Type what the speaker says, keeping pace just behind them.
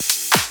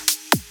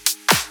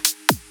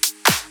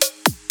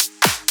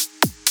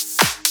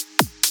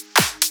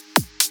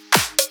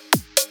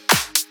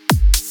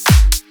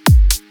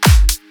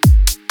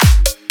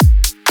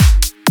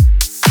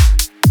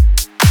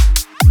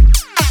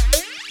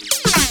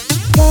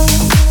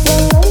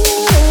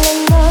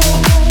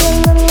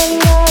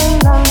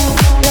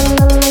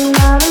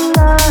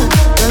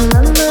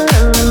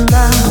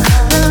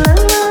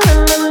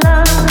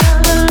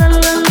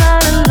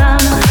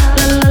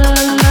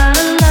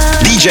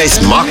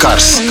часть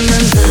Макарс.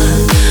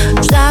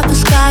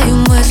 Запускаю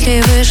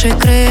мысли выше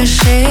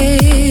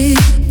крыши.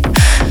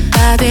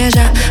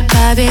 Побежала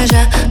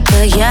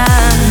я.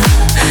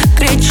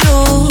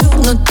 Кричу,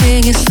 но ты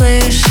не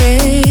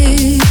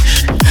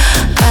слышишь.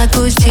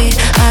 Отпусти.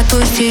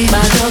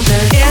 Подобно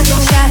ветру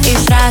вся и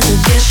сразу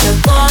без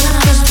шаблона.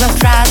 Чувства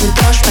фразы,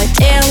 дрожь по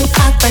телу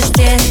от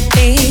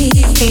постели.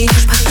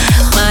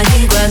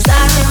 Мои глаза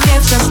тебе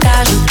все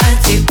скажут, от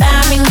тебя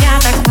меня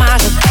так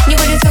мажут. Не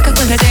будет все, как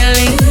мы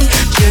хотели.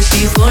 Je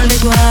suis folle de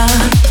toi.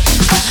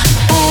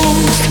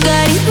 Пусть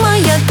горит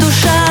моя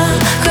душа.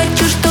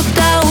 Хочу, чтоб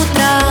до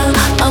утра,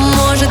 а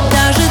может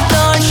даже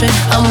дольше,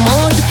 а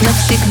может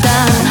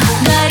навсегда.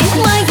 Горит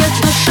моя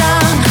душа,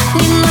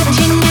 ни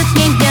ночи нет,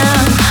 ни дня,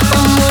 а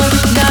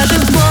может даже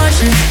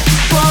больше.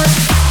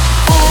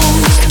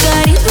 Пусть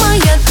горит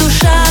моя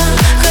душа.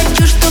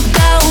 Хочу, чтоб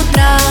до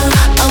утра,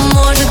 а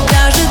может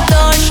даже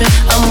дольше,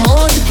 а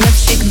может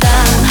навсегда.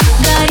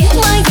 Горит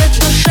моя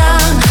душа,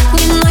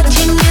 ни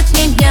ночи нет,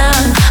 ни дня,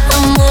 а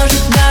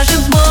может даже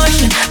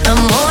больше, а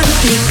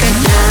может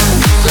никогда.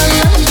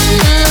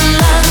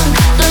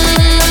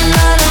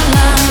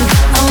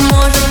 А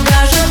может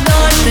даже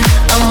дольше,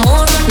 а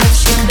может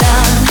навсегда.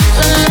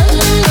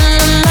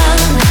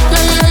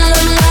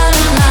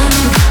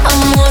 А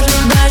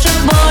может даже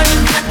больше,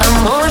 а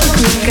может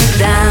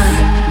никогда.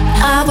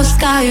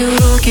 Опускаю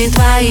руки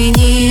твои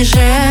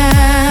ниже.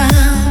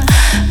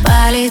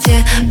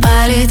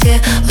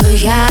 Полетела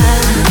я.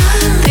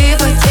 Ты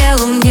по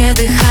телу мне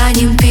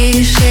дыханием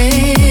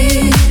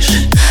пишешь.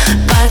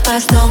 Под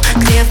постом,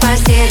 где в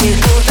постели.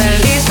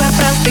 Утолись по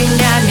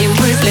простынями,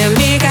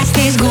 мыслями,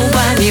 коснись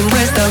губами.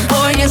 Мы с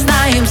тобой не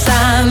знаем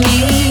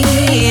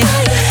сами,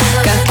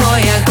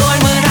 какой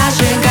огонь мы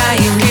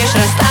разжигаем. Лишь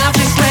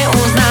расставшись, мы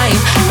узнаем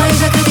моими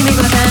закрытыми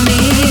глазами.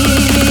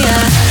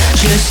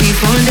 Je suis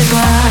folle de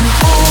toi.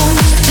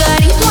 Пусть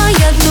горит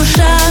моя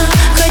душа.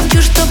 Хочу,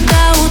 чтоб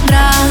до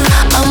утра,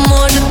 а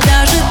может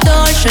даже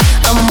дольше,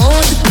 а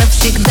может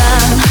навсегда.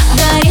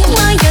 Горит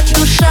моя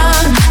душа,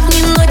 ни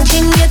ночи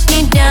нет,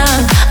 ни дня,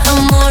 а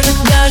может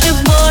даже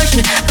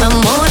больше, а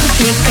может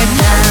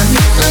никогда.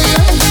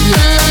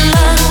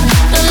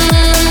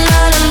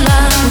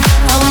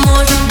 А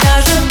может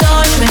даже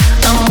дольше,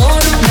 а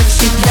может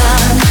навсегда.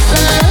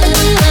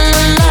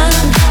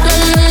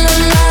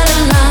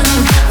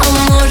 А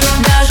может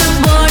даже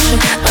больше,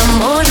 а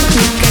может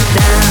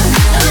никогда.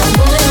 А может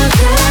даже больше,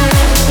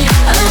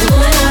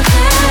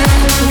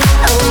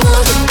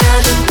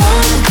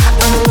 а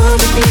может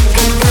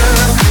никогда.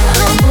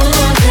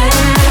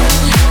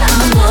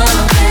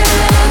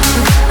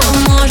 А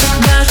может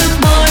даже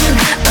больше,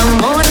 а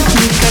может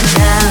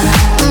никогда.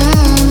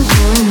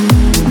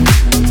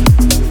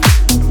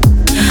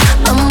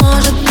 А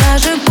может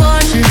даже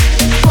больше.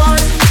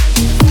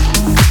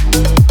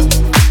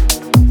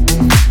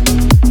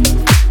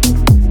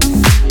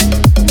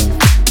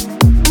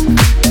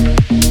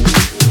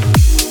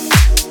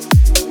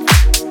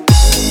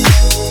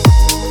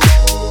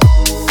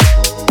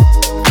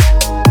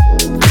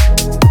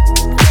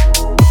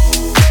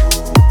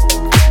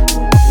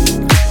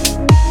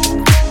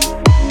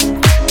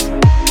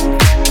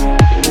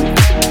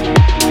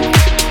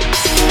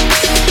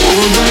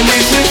 Удали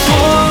все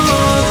фото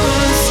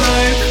с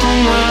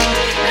айфона.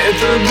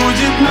 Это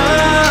будет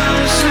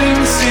нашим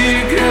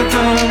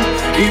секретом.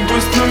 И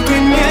пусть только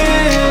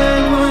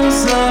небо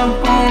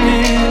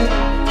запомнит,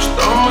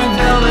 что мы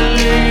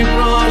делали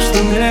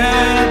прошлым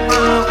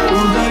летом.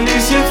 Удали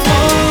все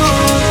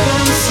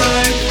фото с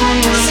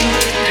айфона.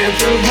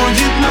 Это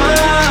будет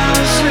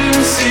нашим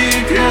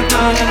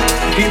секретом.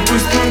 И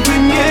пусть только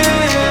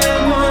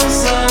небо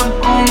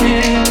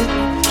запомнит,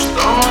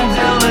 что мы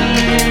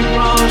делали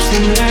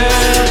прошлым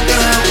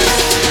летом.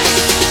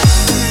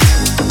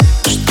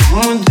 Что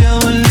мы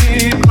делали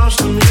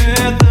прошлым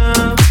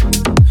летом.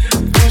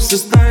 Пусть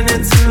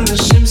останется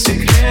нашим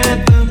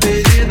секретом.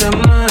 Передо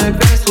мной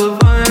опять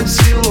всплывают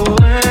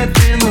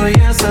силуэты, но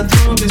я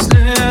сотру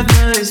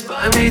бесследно из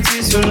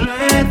памяти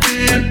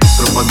сюжеты.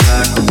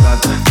 Пропадаю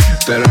куда-то,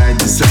 вторая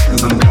десятка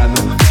за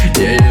градом.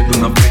 Я еду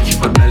на бэхе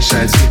подальше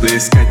отсюда,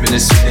 искать меня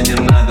сегодня не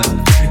надо.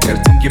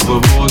 Картинки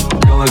плывут, в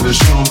голове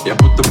шум, я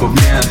будто бы в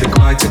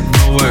неадеквате.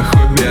 Новое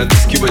хобби,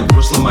 отыскивать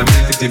прошлый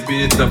момент, где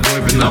перед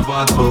тобой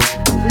виноват был.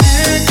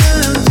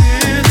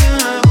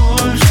 Где-то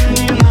больше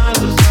не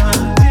надо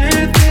знать,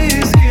 где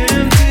ты, с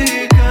кем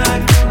ты,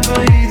 как там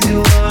твои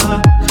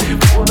дела.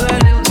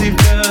 Удалил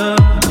тебя,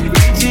 и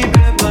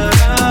тебе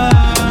пора.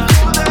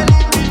 Удали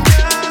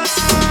меня.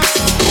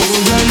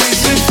 Удали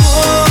все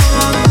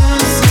фото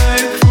с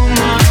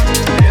айфона.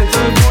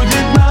 Это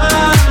будет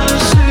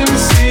нашим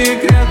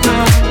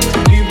секретом.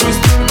 И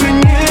пусть только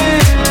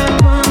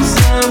небо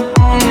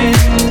запомнит,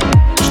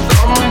 что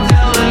мы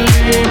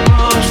делали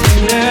прошлым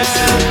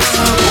летом.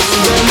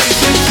 Удали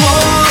все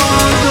фото.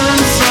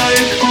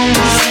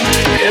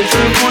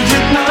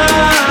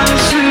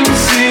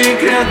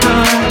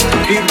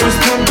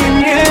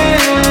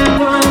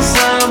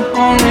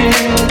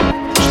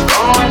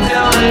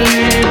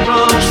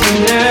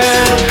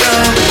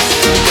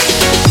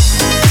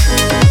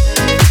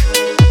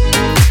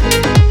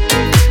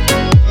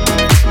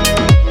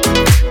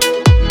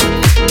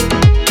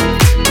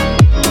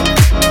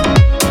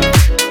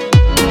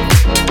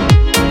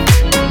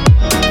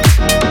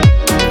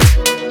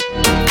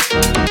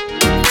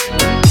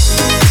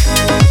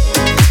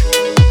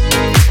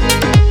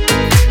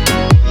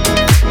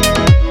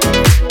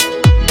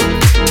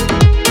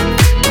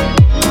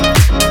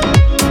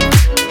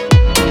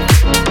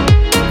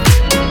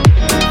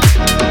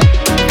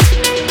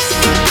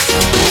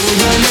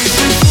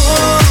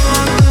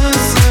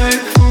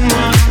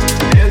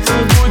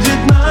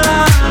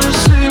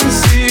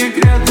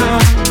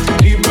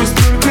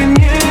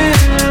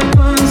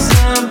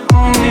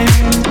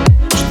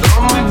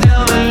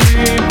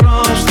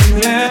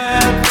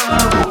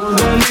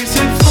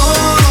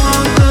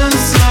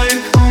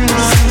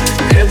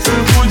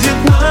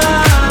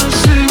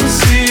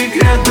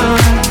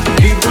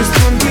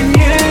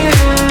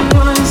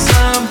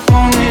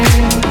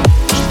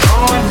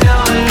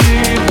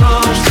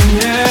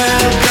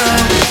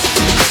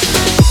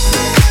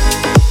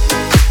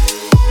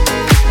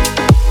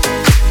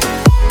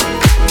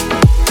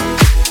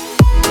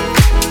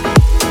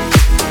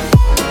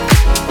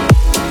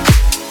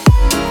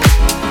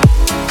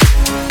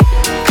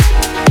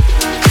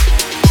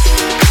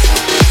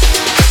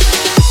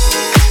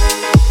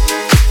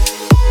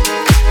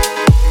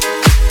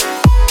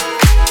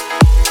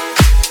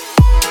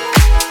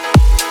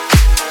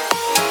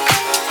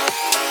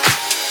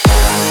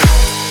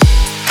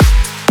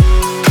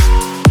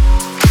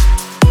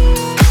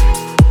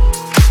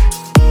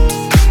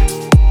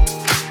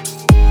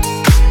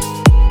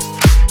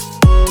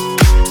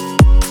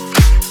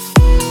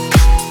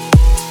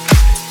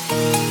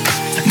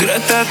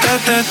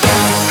 Гра-та-та-та-та.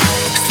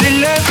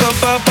 Стреляй по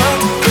попам,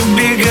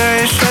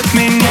 убегаешь от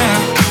меня,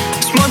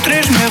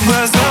 смотришь мне в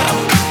глаза.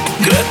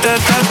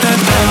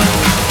 Гра-та-та-та-та.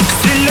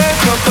 Стреляй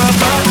по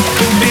попам,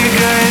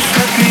 убегаешь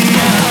от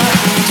меня,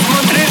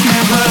 смотришь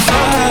мне в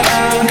глаза.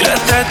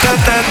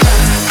 Гра-та-та-та-та.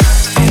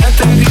 Я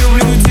так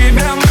люблю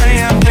тебя,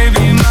 моя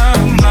baby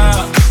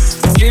мама.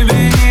 Тебе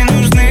не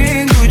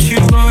нужны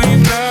ключевые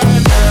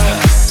года.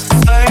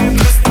 Своей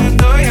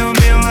простотой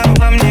убила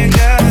во мне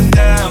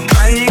годам.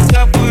 Они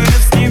капают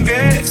с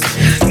небес,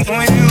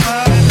 ну и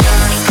ладно.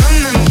 Что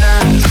на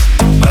нас?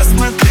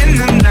 Посмотри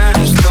на нас.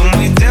 Что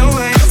мы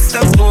делаем с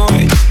тобой?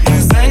 Мы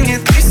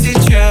заняты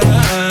сейчас.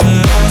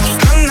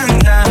 Что на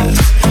нас?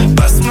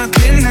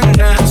 Посмотри на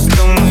нас.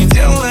 Что мы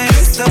делаем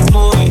с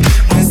тобой?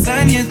 Мы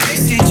заняты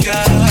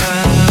сейчас.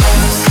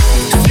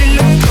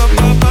 Стреляй по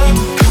попам,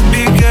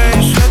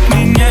 убегаешь от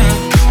меня,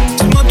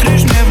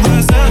 смотришь мне в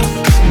глаза.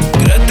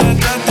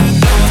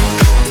 Гра-та-та-та-та.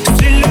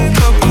 Стреляй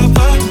по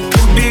попам,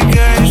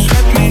 убегаешь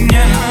от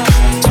меня,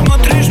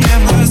 смотришь мне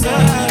в глаза.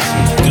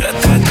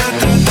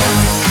 Гра-та-та-та-та.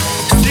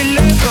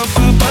 Стреляй по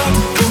попам,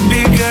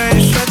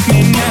 убегаешь от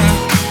меня,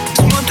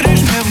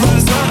 смотришь мне в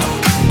глаза.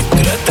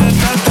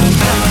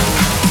 Гра-та-та-та-та.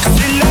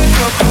 Стреляй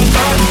по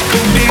попам,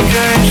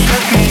 убегаешь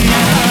от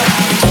меня,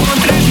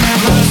 смотришь мне в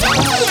глаза.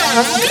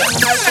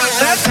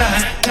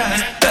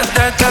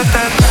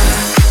 Та-та-та-та-та-та-та-та.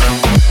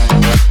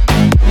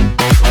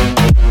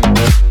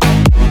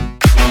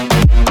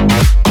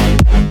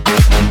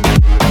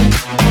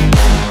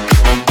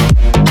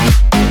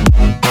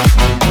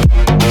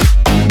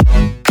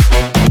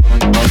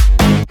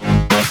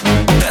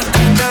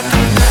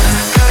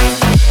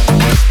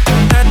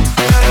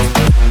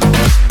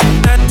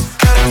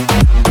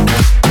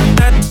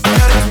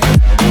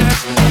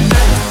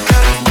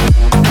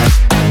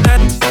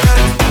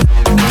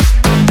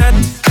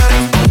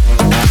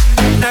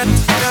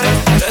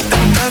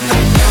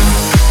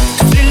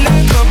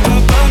 Стреляй по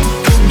попам,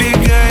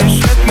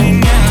 убегаешь от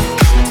меня,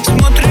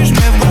 смотришь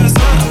мне в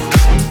глаза.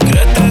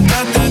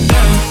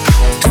 Гра-та-та-та-та.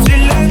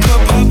 Стреляй по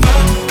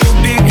попам,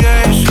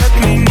 убегаешь от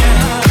меня,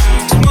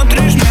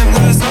 смотришь мне в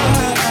глаза.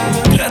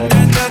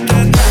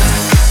 Гра-та-та-та-та.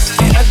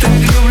 Я так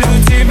люблю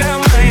тебя,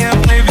 моя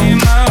baby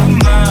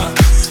мама.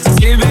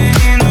 Тебе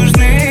не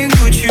нужны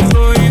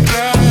ключевые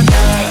года.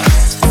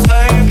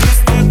 Своей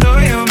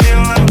простотой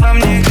убила во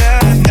мне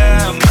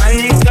годам.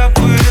 Они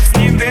капают с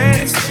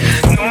небес,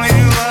 ну и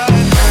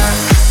ладно.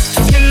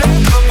 Стреляй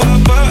по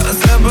попам,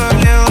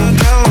 заболела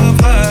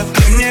голова.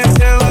 Ты мне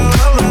сделала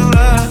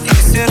ла-ла-ла, и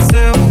сердце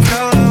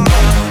уколола.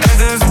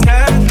 Этот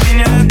взгляд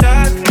меня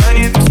так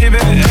манит к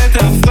тебе,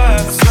 это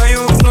факт.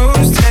 Свою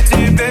грусть я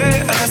тебе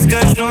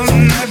расскажу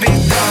на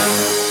битах.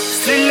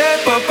 Стреляй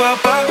по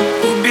попам,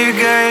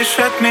 убегаешь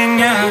от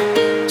меня,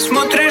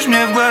 смотришь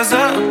мне в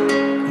глаза.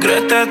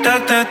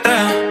 Гра-та-та-та-та.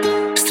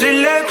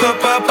 Стреляй по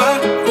попам,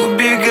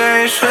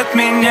 убегаешь от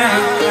меня,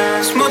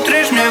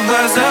 смотришь мне в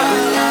глаза.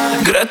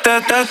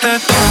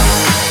 Гра-та-та-та-та.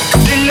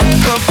 Стреляй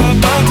по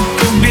попам,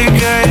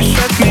 убегаешь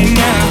от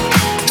меня,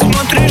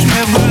 смотришь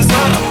мне в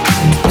глаза.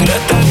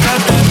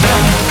 Гра-та-та-та-та.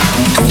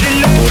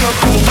 Стреляй по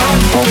попам,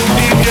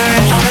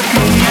 убегаешь от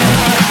меня,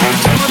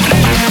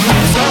 смотришь мне в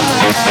глаза.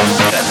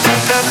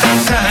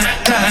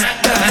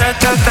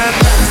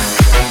 Гра-та-та-та-та-та-та-та-та.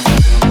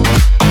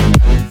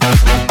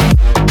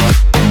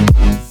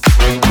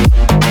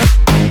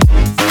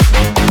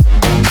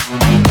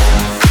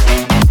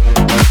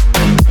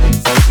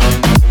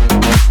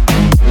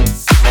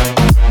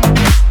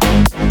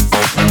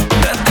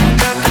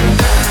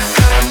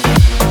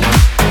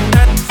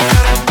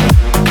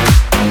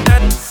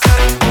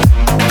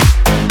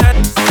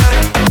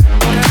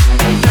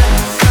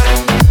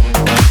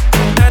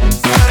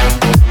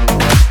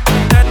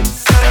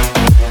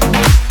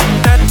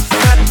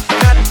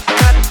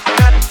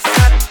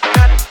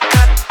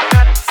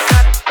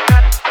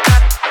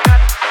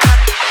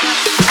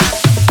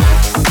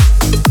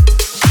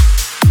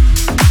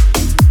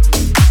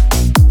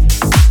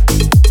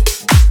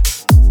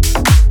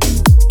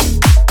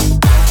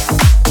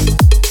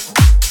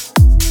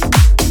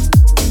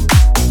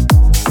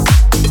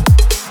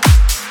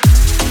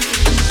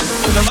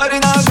 Говори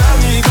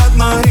ногами, как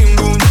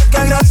марингу.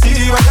 Детка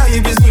красивая и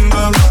без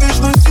нимба. Ловишь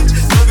мой стиль,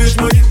 ловишь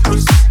мой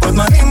импульс. Под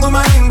марингу,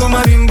 марингу,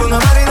 марингу.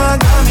 Говори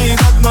ногами,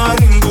 как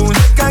марингу.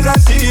 Детка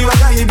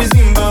красивая и без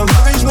нимба.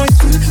 Ловишь мой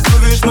стиль,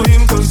 ловишь мой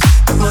импульс.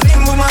 Под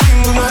марингу,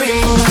 марингу,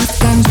 марингу.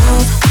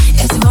 Танцует,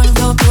 я сегодня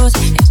влюблюсь.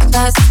 Я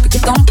пытаюсь с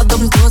пакетом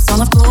подобный вкус,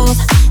 он вкус.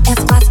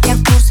 Это классик, я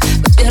курс.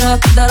 Будь первой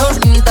по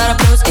дорожке, не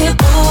тороплюсь. И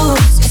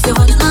пусть я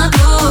сегодня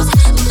напьюсь,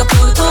 но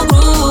какую-то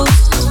грусть.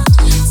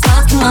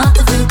 Сладкий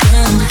матовый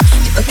крем, и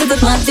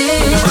покидать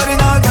мотив. Говори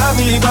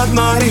ногами, под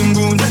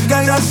марингу.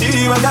 Детка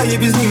красивая и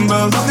без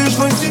нимба. Ловишь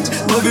мой стиль,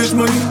 ловишь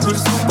мой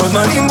импульс. Под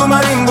марингу,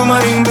 марингу,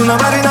 марингу.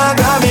 Говори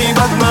ногами,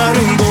 под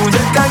марингу.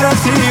 Детка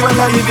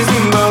красивая и без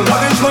нимба.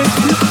 Ловишь мой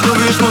стиль,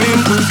 ловишь мой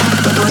импульс.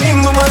 Под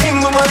марингу,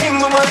 марингу,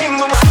 марингу,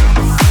 марингу.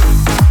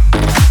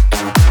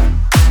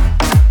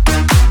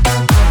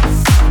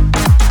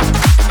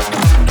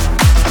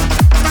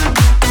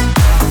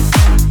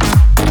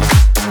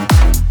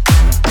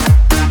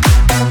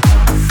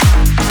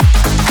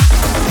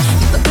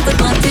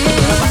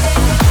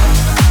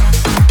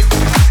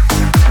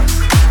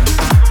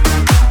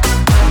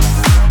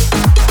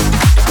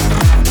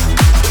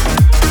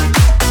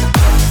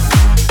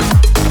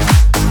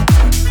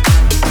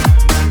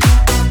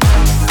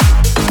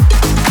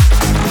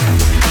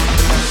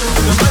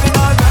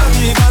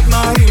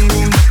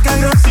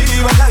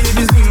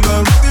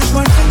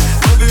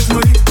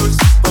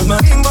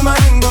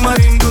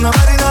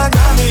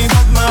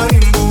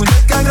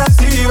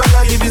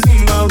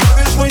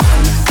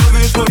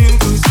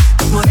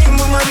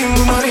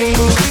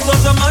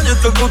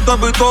 как будто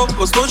бы топ.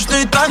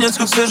 Восточный танец,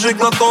 как свежий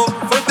глоток.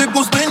 В этой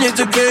пустыне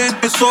теплеет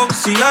песок.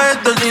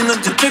 Сияет долина,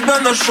 где тебя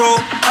нашел.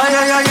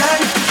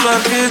 Ай-яй-яй-яй,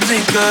 жаркое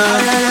дикое.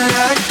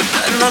 Ай-яй-яй-яй,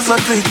 она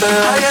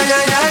закрытая.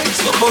 Ай-яй-яй-яй,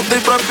 свободой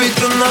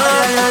пропитана.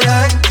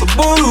 Ай-яй-яй,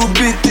 тобой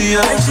убитый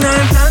я.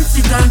 Начинаем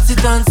танцы, танцы,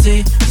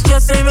 танцы.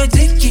 Сейчас время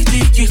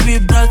диких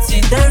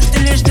вибраций. Даешь ты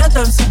лишь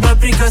рядом себя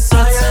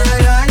прикасаться.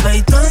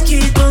 Твои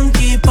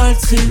тонкие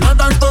пальцы. На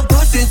танцпол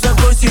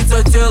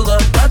просится тело.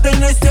 Да ты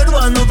не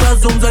стерва, но в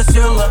разум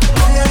засела.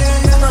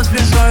 Нас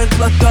сближает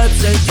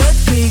локация.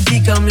 Детки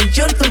гиками,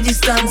 черту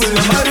дистанции.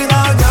 Море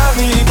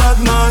ногами под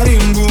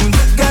маримбу.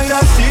 Такая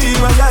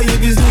красивая и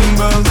без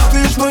нимба.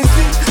 Ловишь мой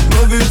стиль,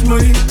 ловишь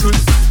мой вкус.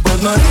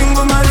 Под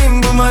маримбу,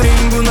 маримбу,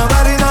 маримбу. На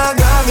море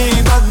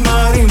ногами под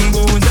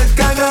маримбу.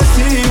 Такая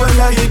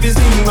красивая и без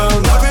нимба.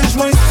 Ловишь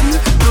мой стиль,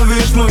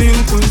 ловишь мой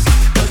импульс.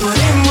 Под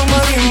маримбу,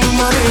 маримбу,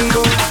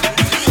 маримбу.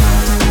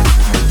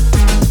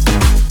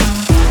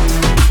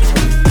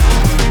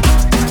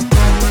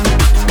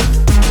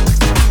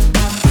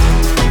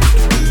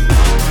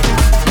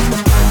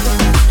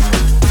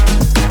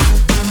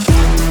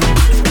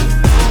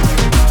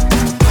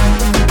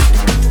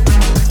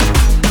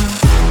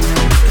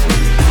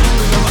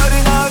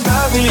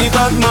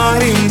 Под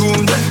маримбу,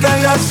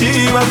 такая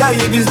красивая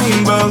и без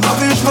нимба.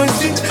 Ловишь мой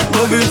стиль,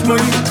 ловишь мой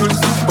импульс.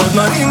 Под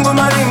маримбу,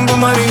 маримбу,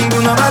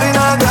 маримбу. На море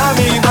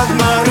ногами под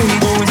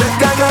маримбу.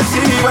 Такая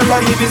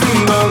красивая и без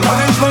нимба.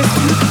 Ловишь мой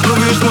стиль,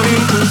 ловишь мой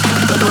импульс.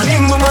 Под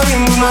маримбу,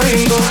 маримбу,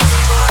 маримбу.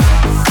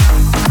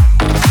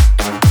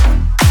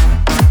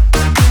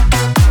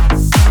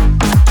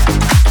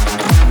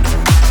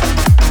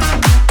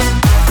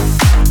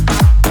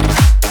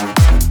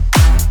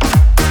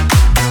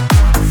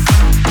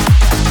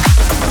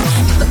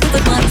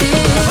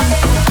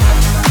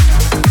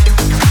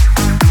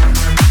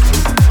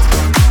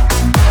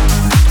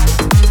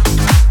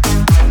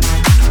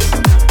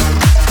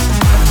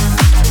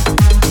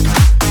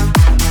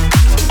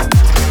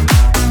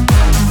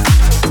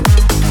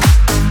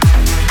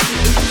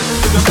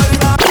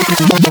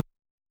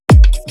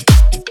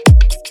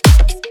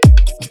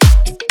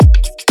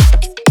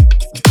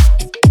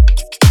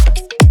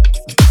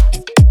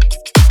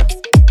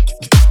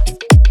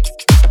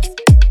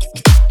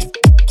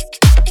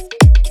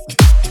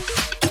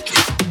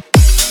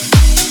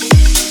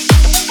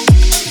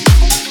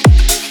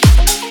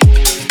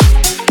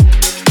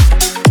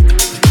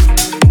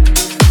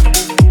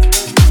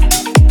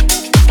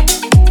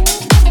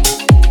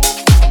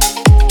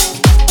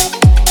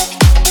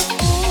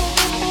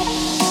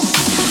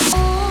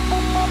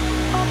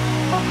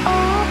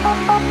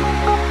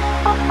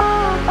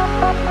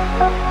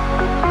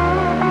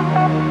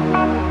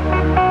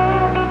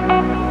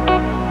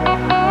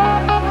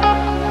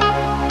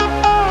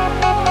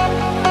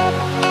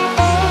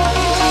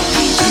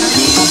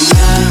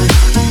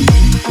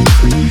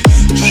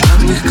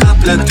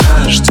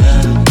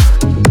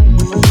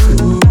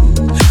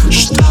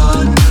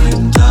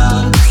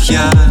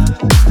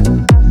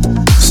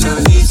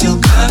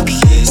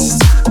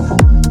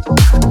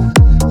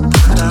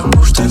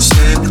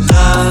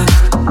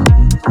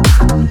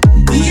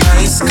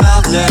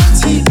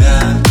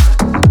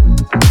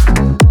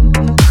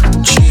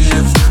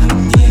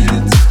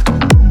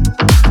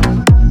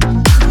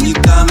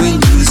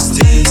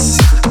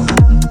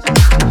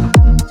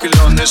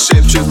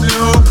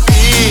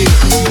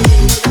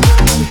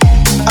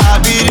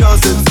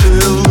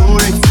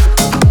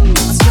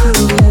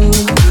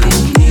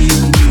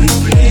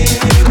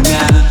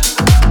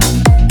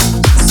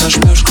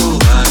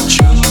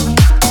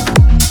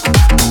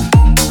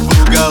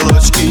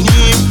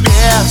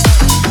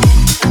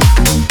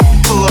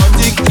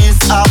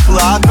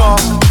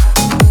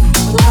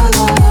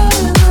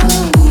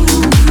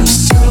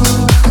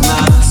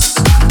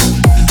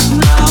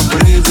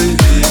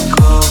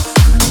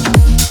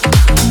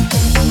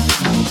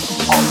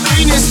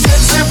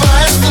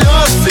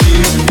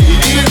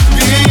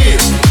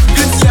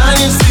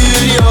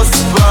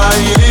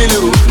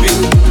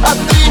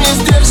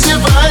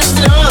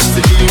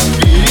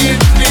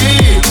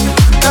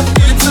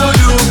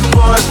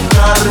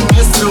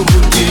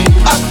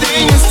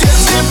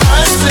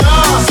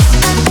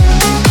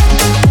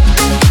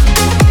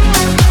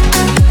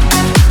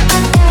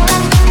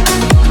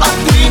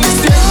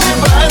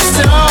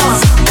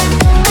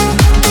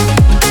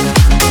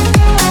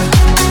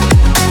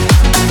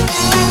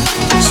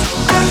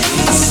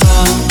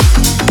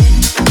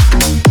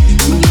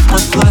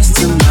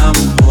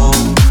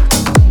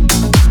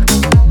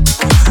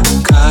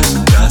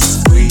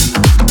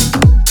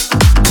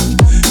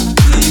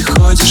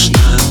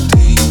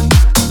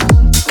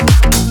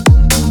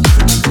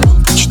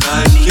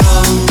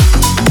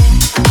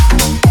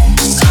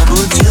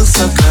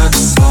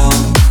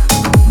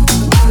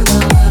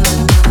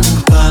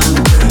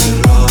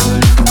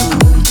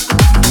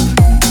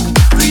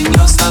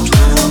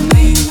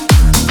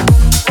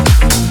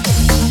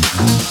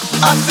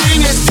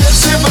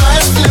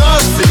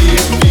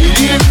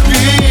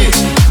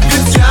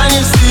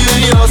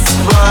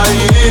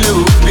 твоей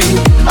любви.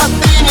 А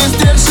ты не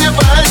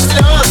сдерживаешь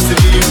слез,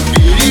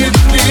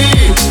 репи.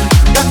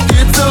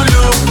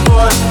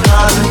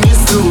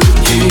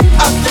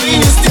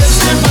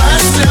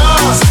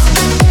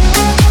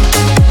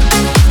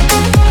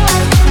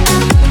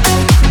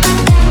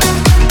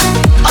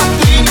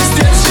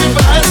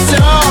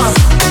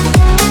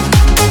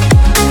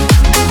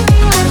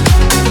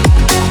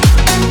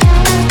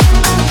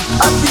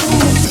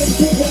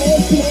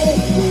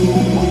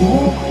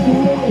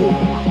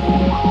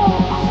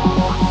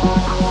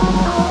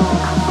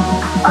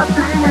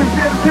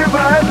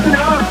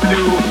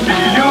 Люби,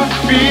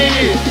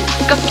 люби.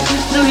 Как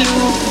птицу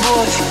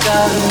любовь,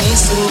 корми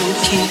с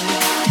руки.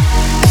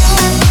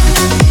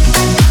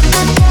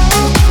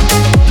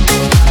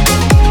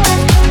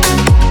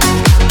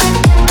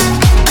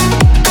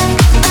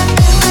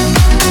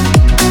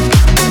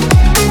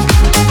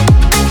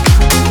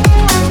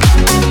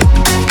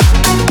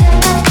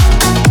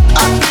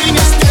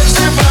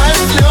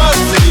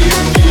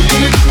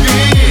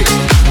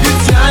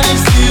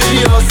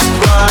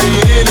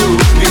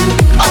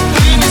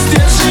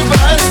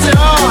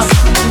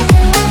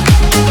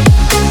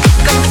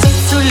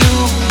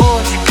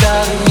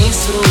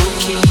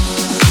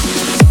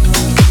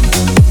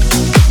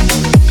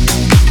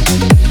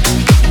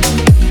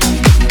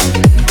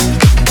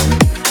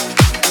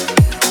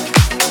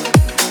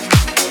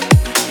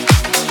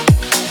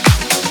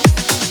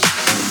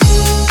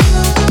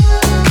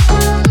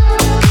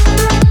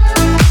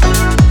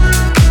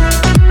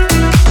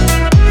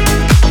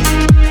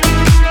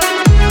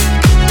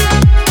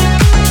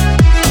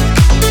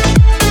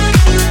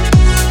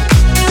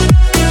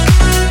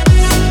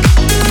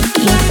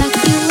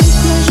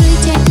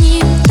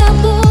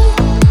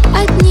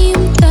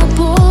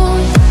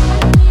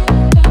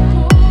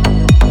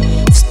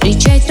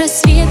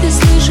 Рассветы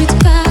слышать,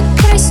 как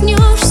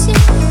проснешься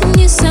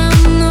не со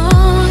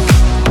мной.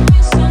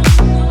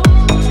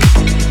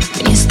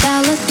 Мне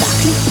стало так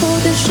легко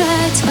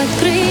дышать в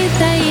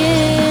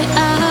открытое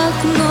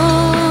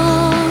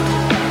окно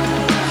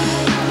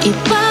и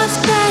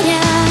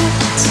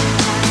повторять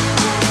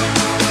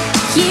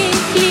ей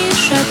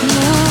лишь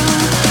одно.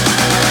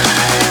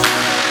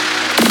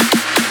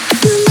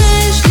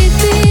 Знаешь ли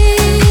ты,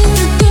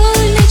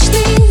 вдоль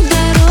ночных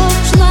дорог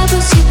шла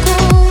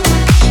босиком,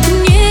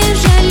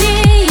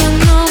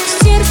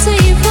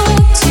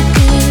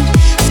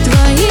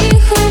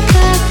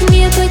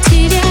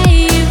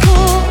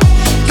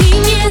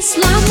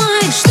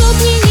 сломай, чтоб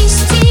не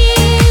нести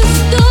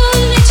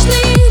вдоль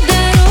ночных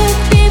дорог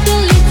пепел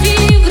любви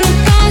в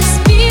руках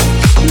сбив,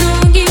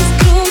 ноги в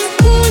кровь,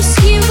 пульс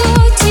его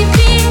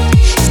теперь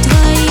в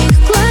твоих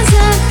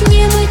глазах,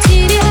 не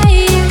потеряй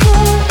его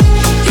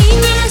и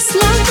не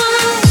сломай.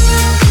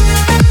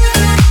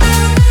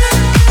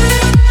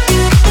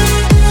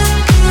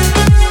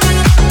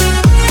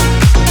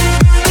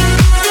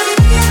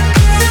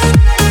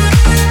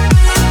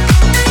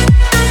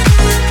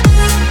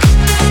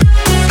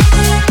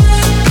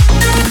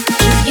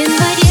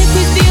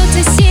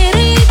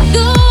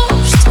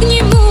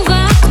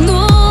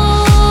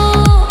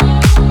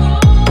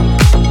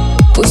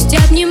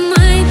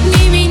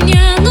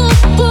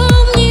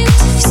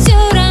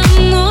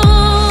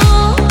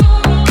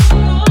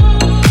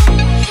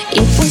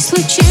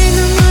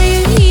 Случайно мое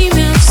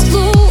имя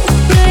вслух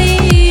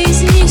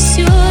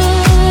произнесет,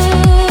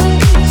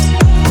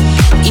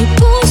 и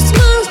пусть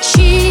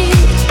молчит,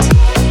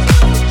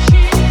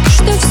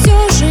 что все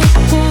же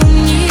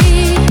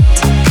помнит.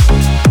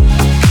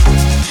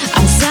 А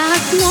за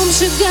окном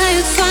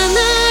сжигают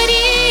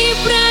фонари,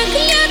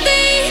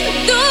 проклятый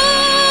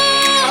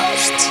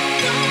дождь.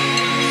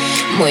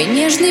 Мой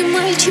нежный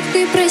мальчик,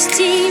 ты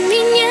прости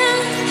меня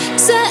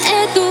за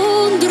эту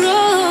дрожь.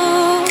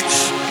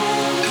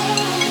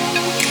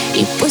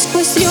 И пусть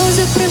сквозь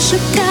слезы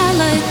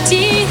прошептала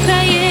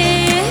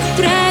тихое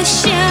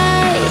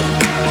прощай.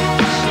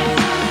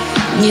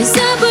 Не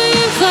забывай,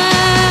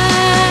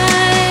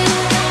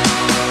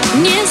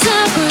 не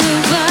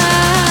забывай.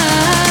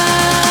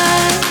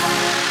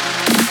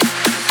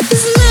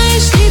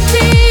 Знаешь ли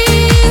ты,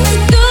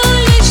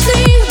 вдоль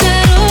ночных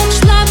дорог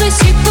шла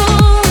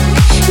босиком,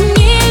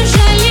 не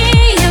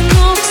жалея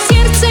ног,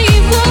 сердце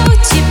его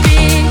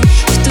теперь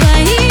в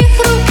твоих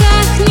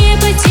руках, не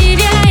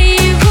потеряй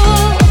его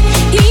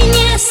и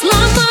не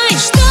сломай,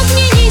 чтоб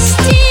не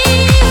нести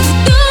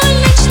вдоль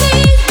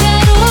ночных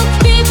дорог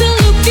пепел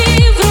любви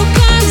в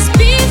руках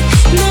сбив,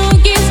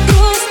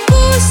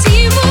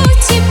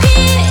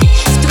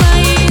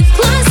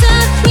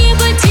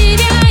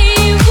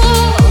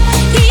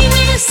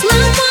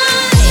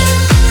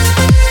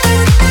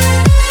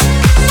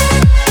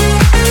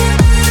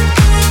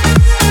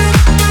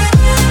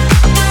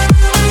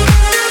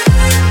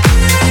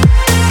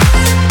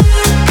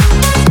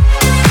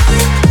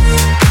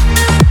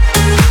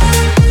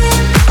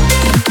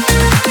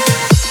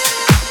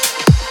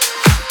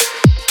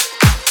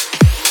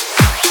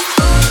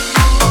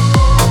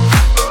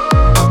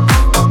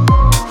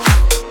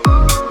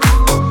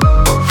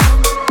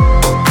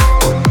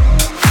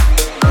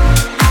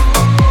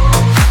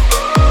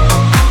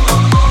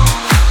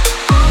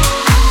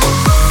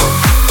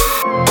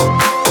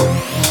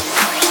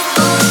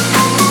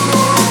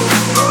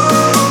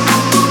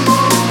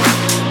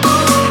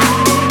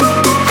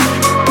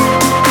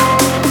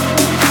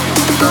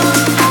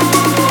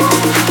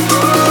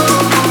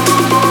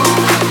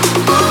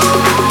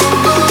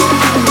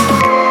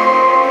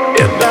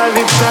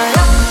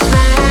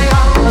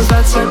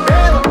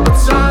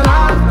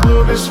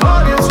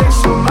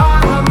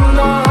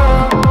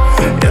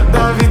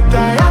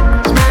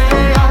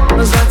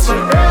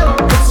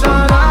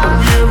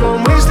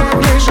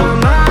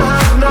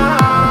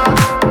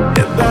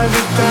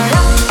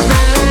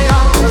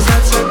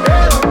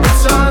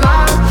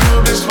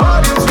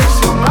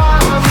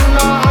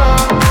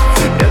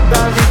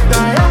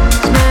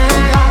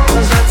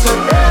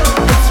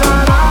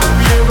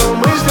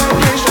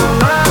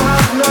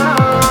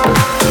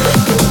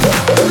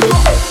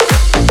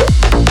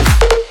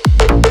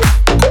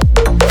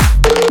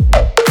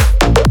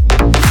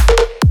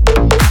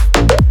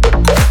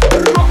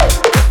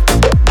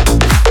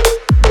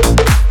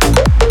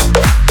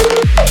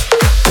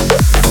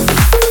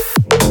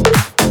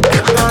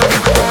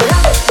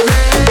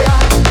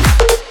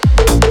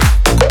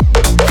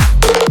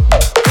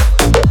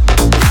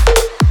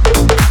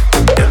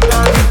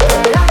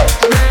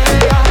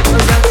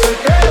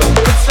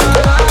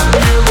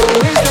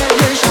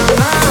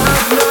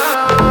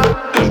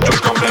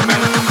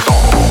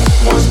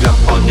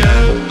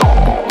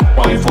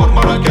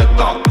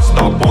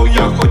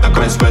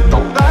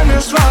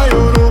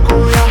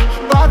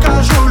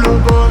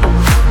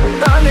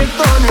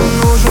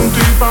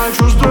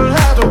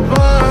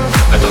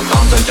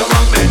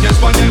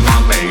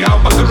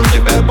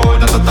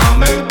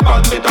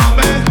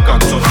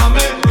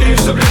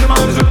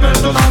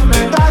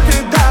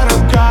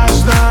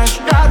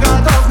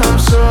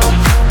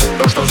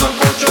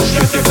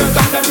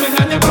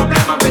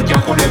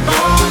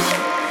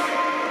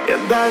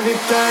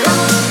 Ядовитая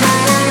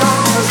змея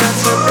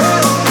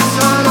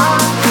зацепила она,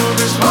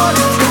 губы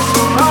сводит с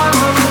ума.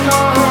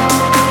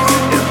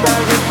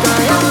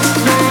 Ядовитая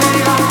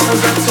змея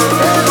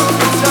зацепила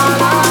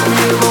она,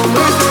 его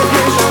мысли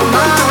лишь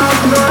она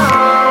одна.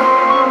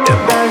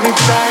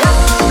 Ядовитая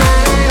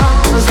змея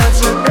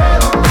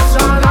зацепила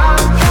она,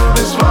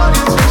 губы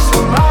сводит с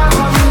ума.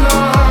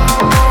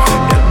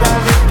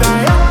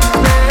 Ядовитая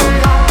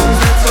змея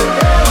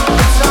зацепила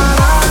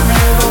она,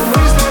 его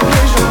мысли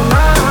лишь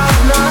она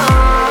одна.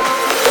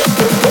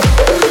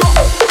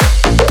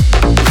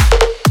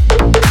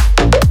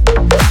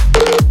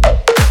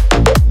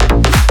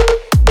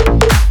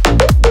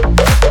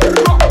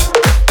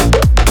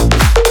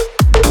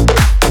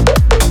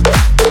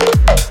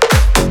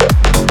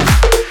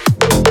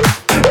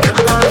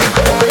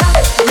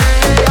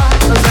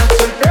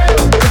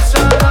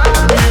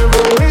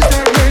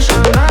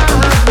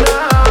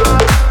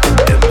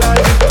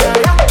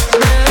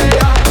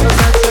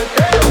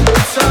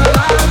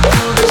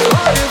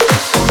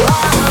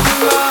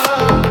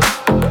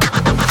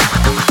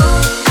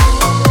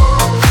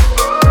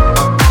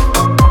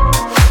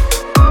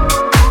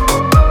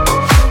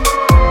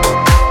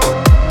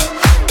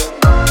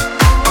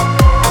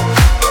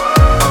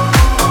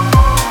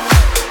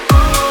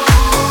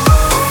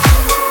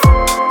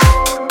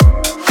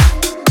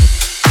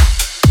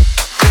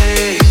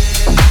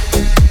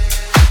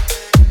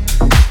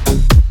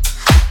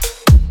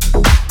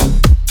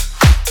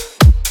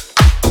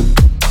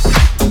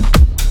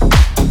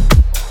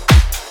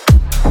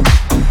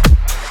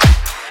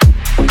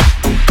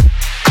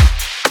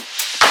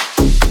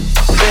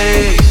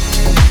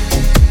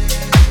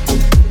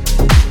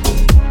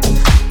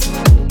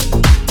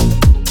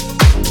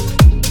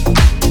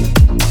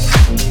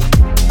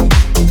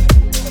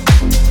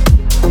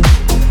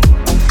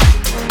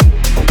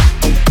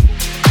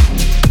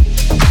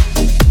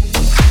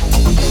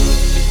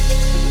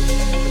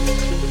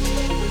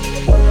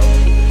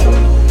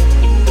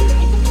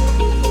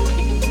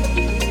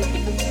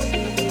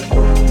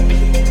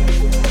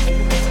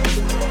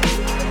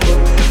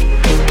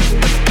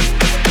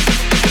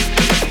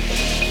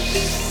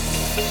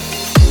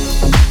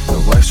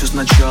 Давай все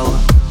сначала,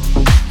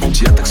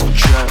 ведь я так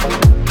скучаю.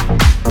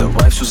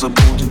 Давай все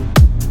забудем,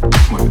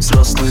 мы ведь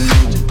взрослые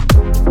люди.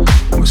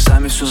 Мы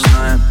сами все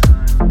знаем,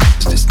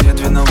 здесь нет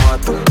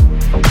виноватых.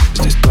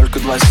 Здесь только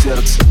два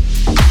сердца,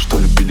 что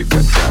любили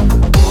когда-то.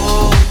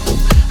 Оу,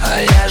 а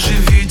я же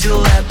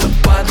видел это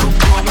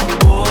по-другому.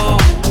 Оу,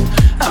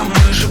 а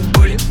мы же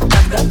были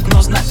тогда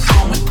давно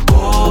знакомы.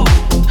 Оу,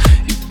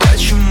 и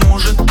почему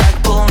же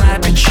так полна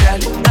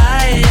печали?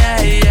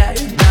 Ай-яй-яй,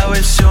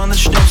 давай все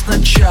начнем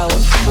сначала.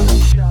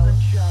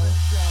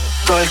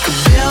 Только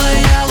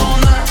белая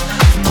луна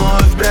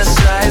вновь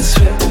бросает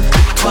свет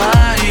в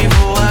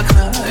твоего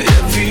окна.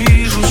 Я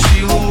вижу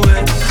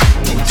силуэт.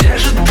 Где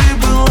же ты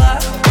была?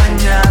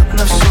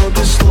 Понятно все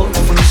без слов.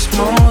 Не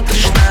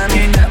смотришь на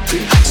меня,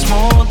 ты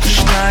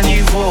смотришь на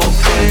него.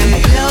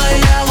 Эй,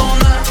 белая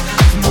луна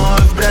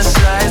вновь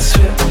бросает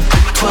свет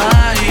в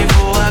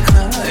твоего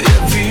окна.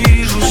 Я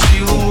вижу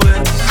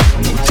силуэт.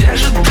 Где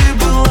же ты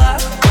была?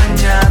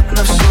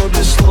 Понятно все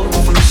без слов.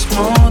 Не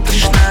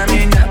смотришь на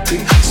меня, ты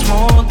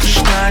смотришь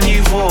на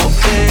него.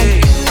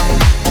 Эй.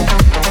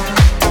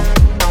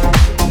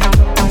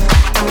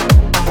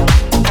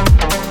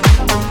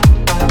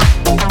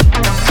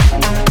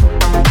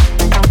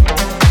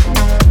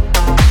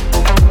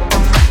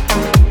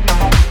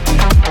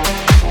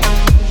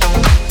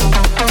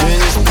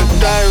 Тени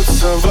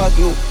сплетаются в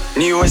одну,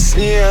 не во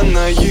сне, а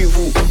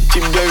наяву.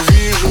 Тебя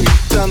вижу и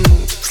тону,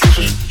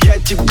 слышишь, я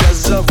тебя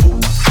зову.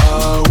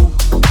 Ау,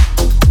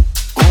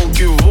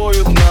 волки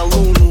воют на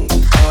луну.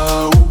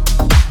 Ау,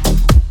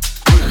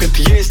 выход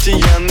есть и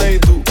я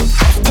найду.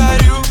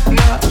 Повторю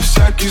на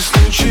всякий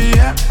случай,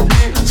 я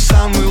не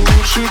самый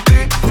лучший.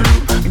 Ты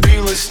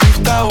влюбилась не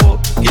в того,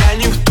 я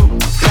не в ту.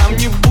 Нам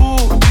не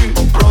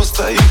будет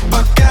просто, и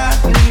пока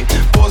не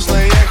поздно.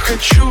 Я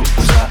хочу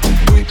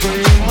забыть, но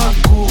не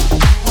могу.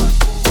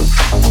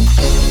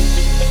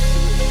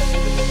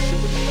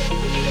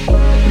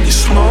 Не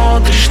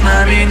смотришь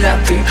на меня,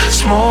 ты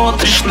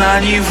смотришь на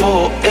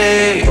него.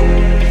 Эй.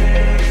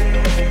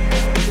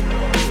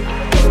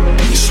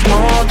 Не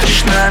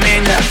смотришь на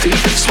меня, ты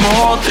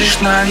смотришь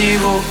на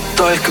него.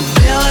 Только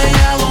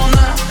белая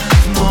луна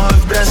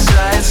вновь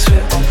бросает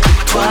свет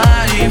в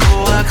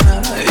твоего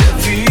окна. Я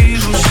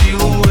вижу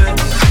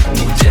силуэт.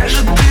 Где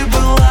же ты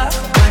была?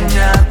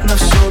 Понятно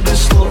все без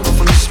слов.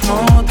 Не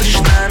смотришь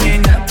на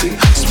меня, ты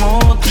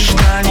смотришь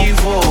на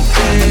него.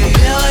 Эй,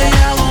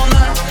 белая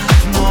луна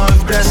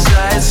вновь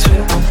бросает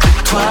свет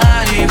в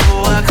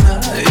твоего окна.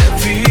 Я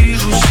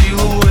вижу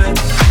силуэт.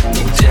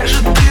 Где же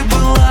ты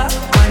была?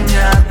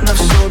 Понятно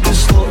все без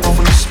слов.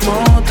 Не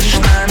смотришь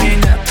на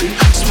меня, ты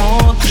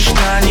смотришь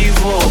на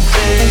него.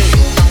 Эй.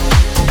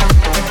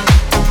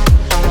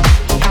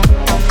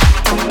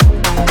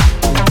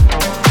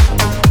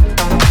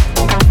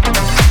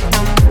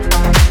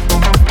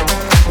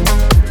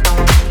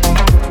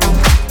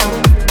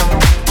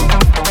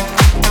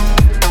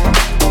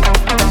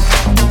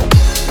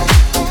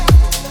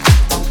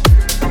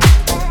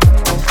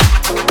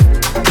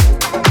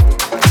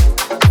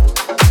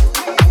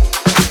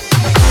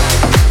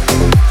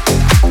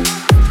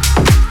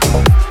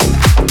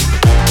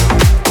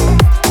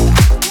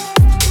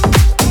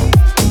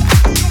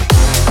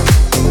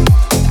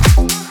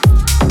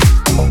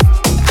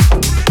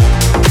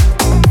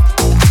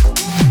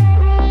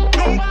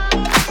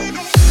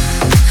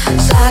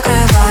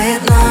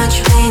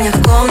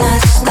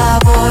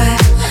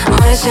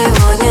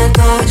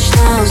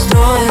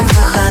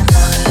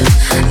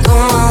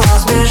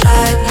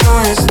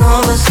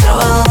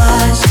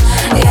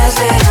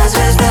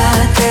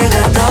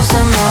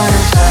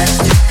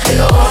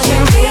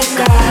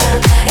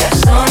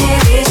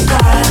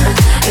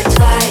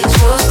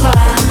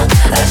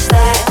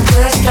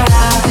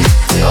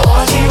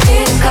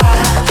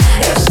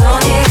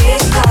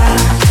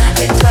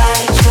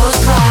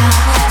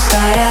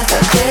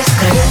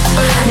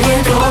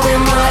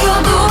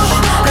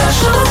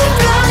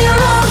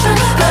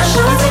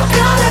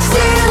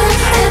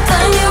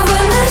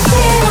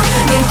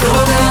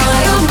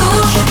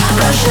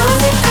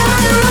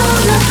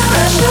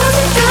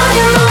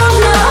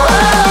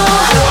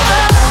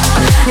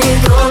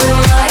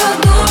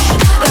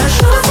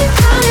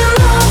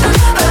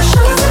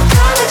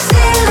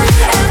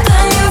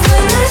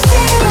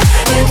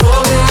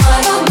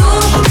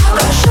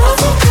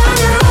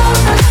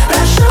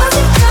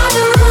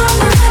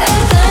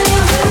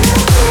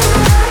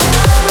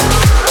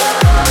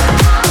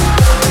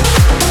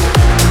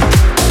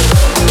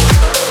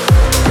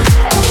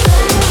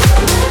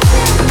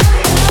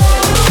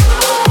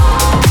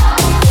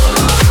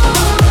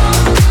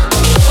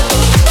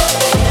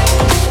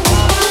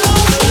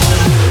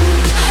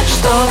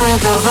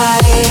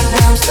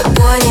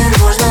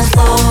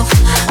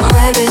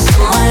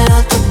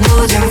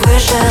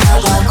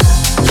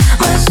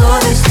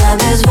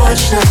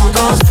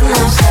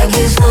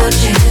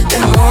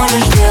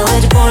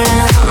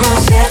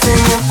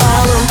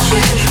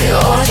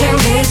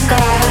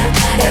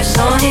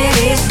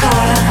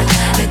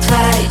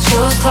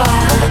 чувства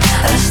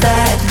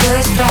растает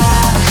быстро.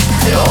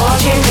 Ты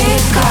очень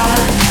близко,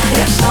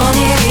 я в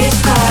зоне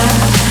риска.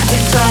 И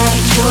твои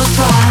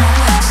чувства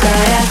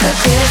стоят как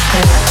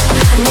искры.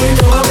 Не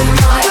трогай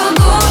мою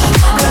душу,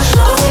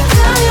 прошу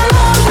тебя, не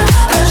нужно.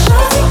 Прошу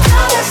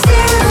тебя так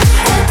сильно,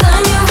 это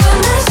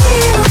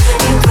невыносимо.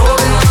 Не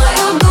трогай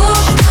мою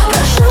душу,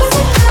 прошу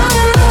тебя,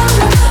 не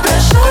нужно.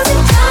 Прошу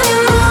тебя, не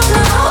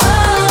нужно.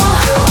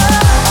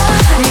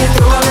 Не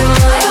трогай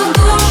мою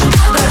душу,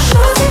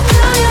 прошу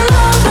тебя, не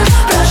нужно.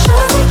 Прошу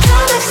тебя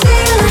так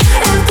сильно,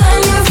 это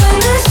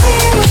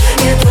невыносимо.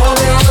 Не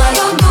трогай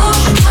мою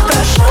душу,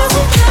 прошу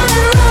тебя,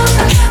 не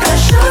нужно.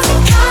 Прошу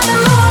тебя, не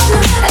нужно,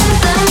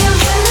 это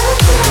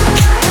невыносимо.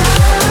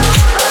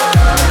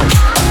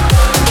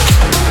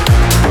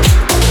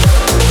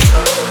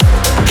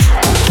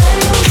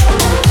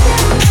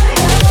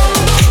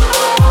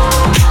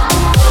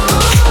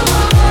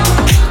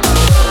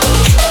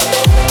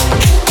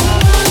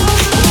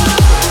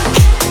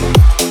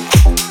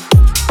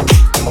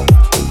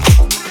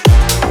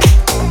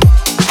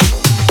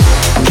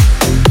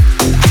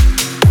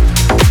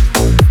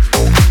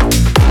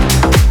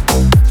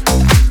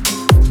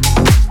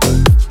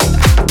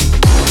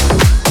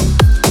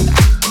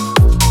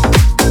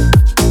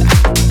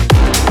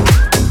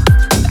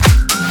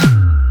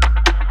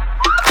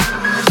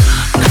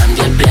 Там,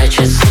 где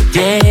прячется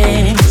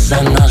день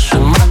за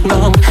нашим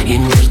окном, и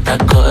мир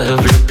такой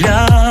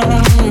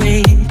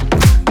влюбленный.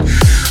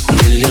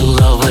 Мы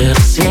лиловый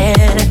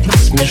рассвет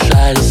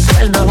смешались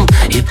со льдом,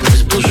 и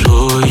пусть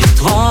бушует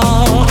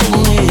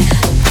волны.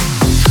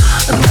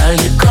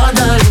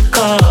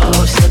 Далеко-далеко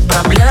все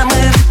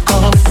проблемы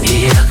веков, и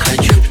я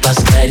хочу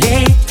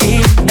поскорей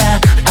тебя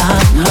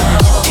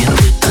обнять. И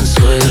ты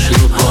танцуешь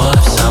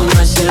любовь со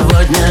мной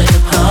сегодня и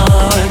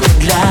только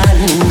для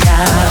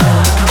меня.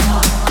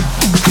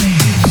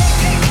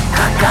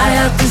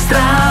 Какая ты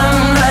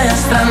странная,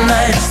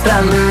 странная,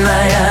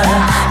 странная,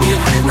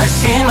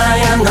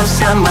 невыносимая, но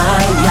вся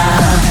моя.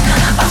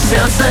 А в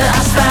сердце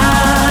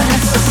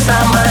останется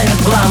самое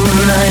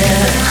главное,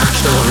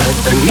 что в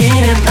этом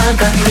мире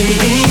только ты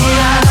и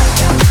я.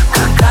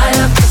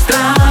 Какая ты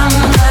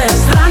странная,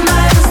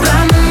 странная,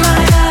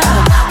 странная,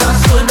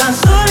 танцуй,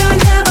 танцуй у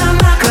неба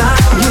на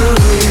краю.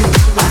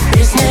 А в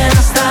песне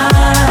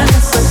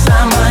останется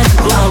самое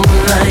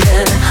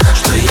главное,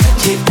 что я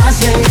тебя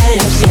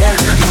сильнее всех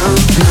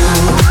люблю.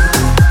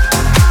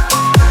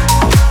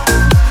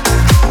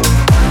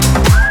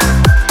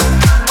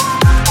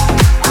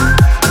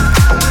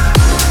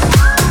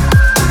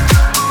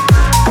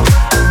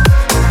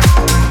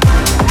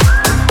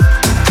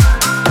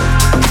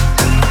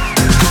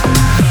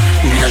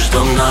 Между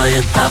мной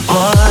и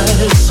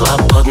тобой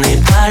свободный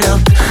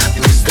полет,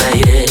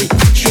 быстрое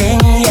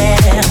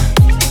течение.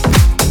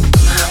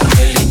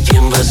 Мы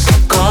летим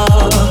высоко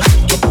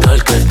и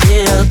только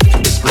вперед,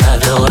 без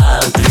правила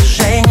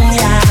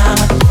движения.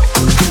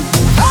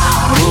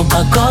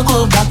 Глубоко,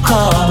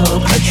 глубоко,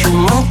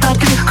 почему так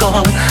легко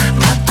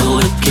от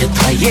улыбки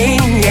твоей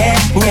не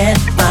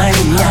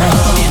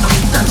понять. И ты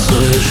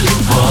танцуешь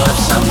любовь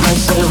со мной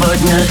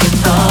сегодня и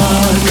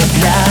только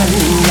для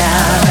меня.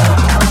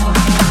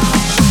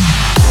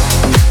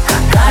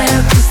 Какая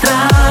ты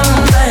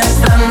странная,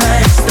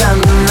 странная,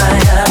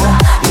 странная,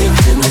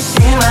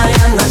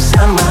 невыносимая, но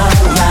вся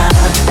моя.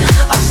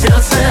 А в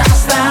сердце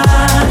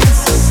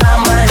останется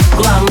самое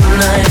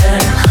главное,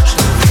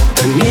 что в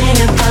этом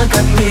мире только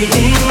ты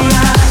и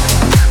я.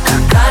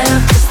 Какая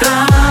ты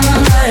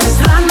странная,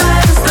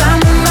 странная,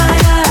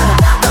 странная,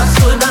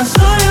 танцуй,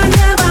 танцуй у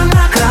неба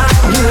на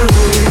краю.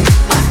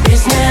 А в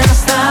песне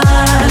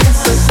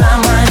останется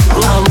самое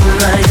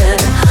главное,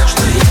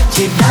 что я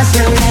тебя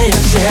сильнее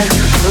всех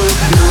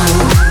люблю.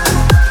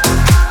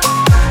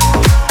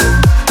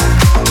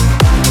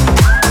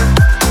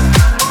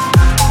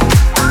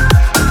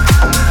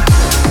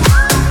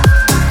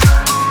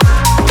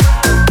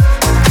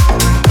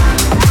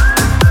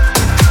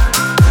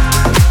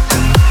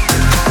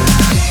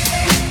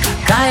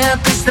 Какая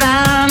ты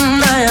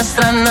странная,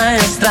 странная,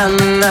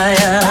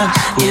 странная,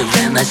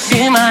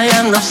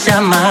 невыносимая, но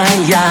вся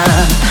моя.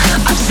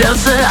 А в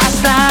сердце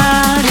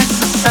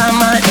останется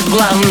самое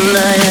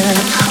главное,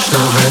 что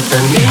в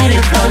этом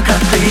мире только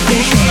ты и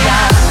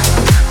я.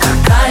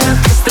 Какая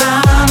ты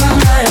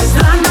странная,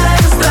 странная,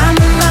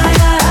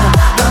 странная,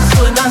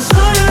 танцуй,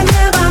 танцуй у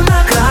неба на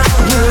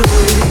краю.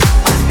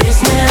 А в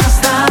песне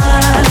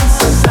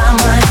останется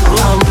самое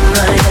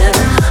главное,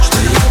 что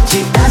я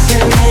тебя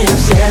сильнее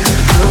всех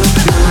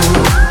люблю.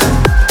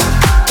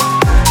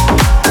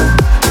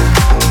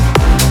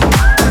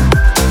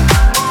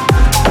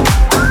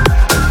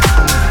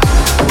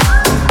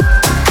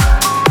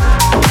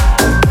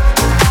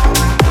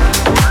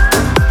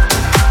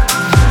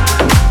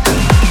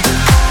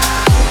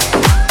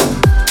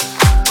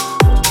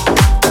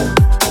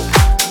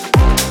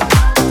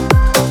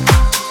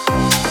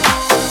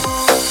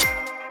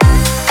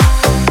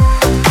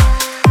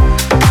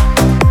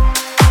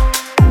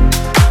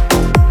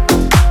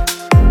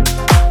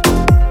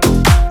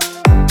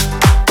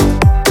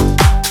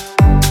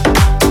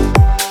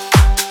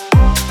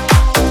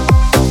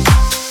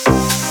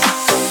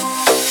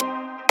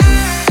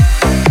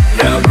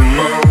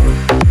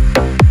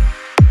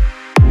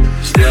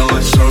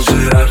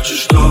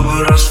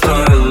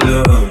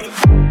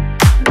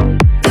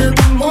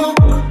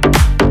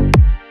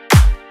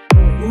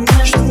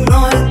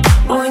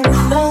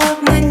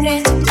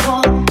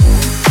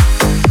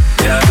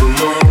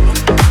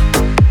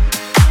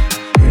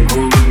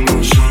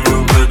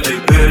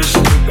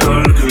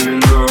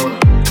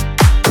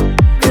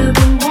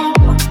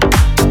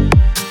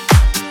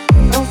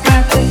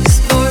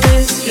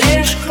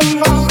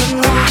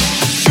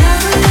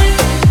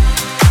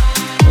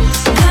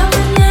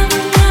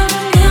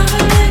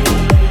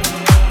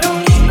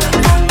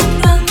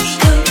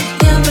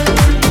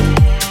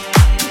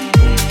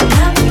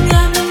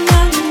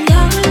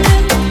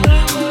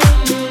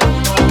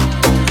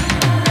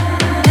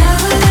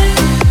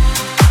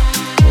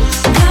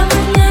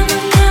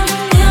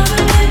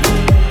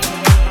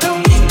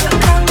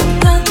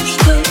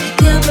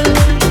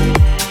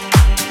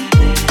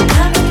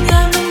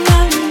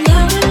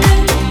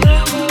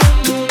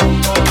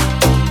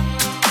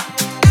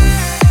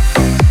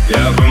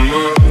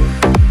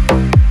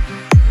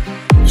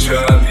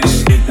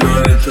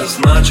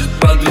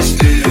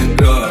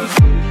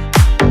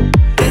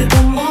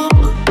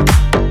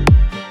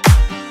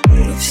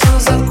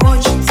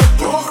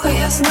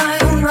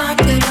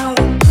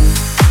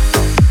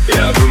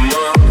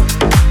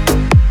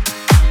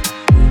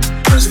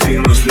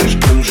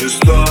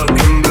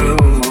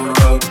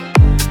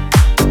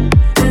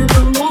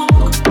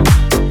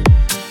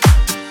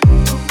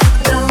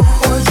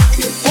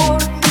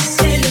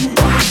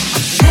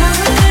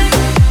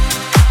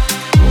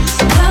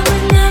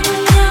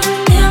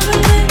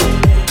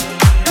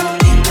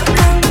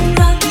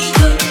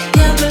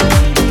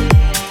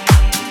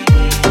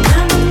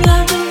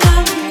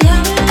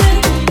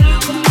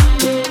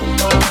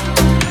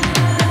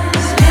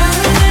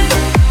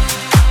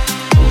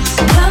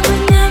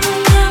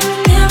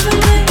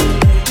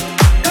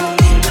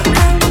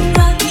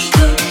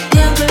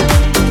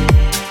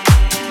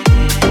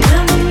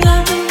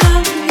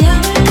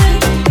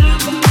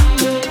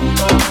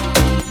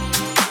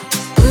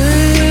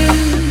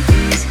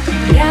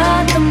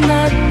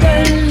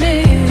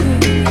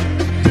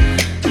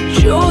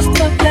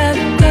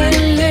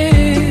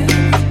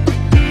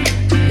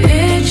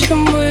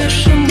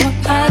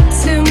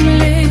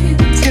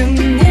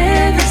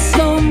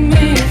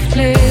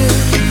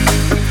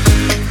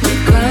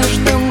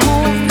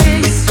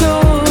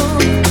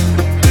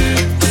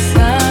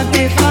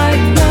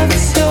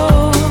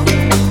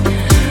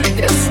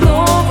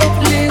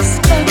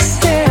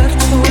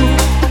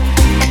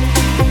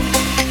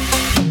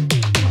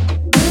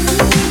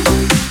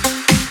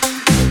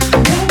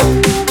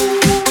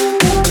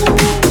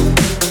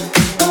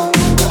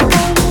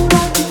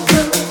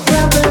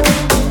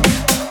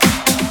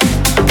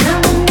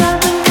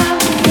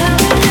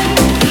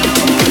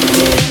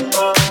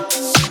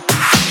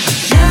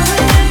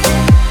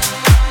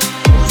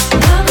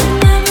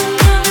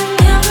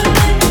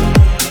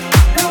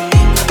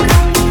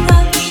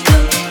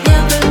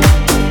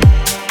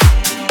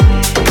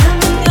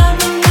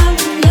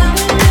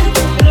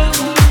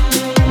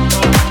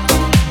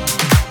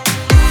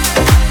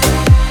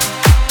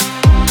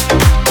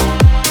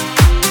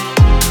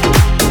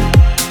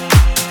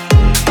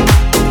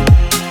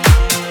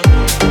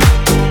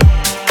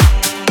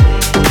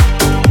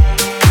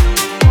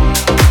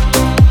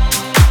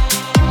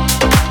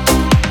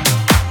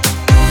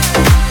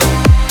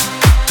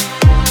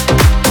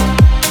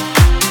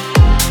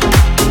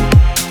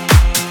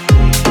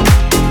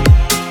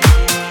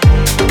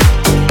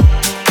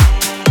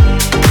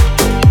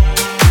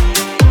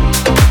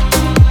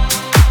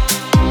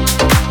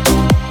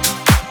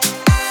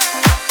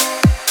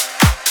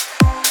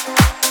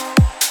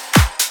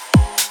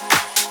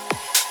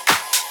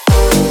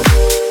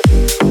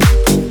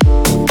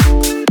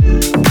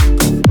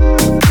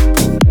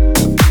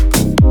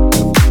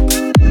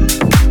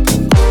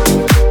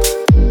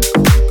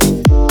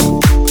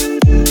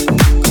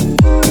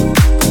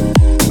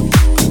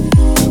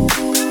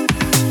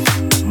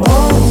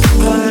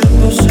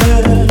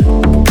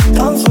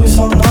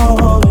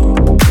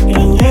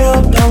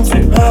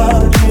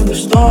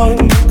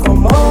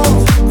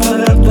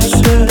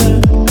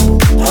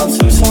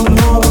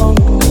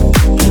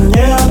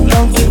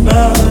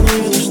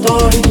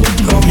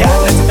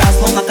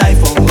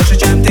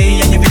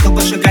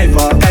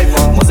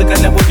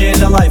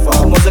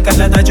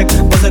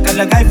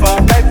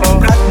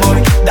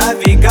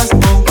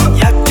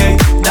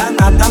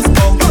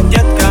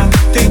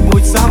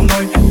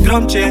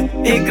 громче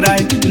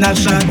играй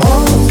наша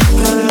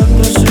музыка,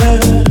 это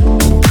же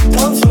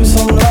танцуй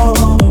со мной.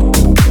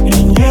 Я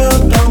не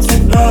отдам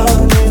тебя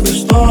ни за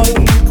что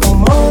и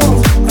никому.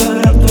 Музыка,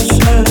 это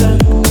же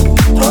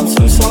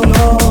танцуй со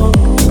мной.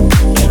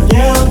 Я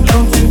не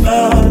отдам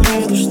тебя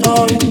ни за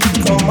что и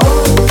никому.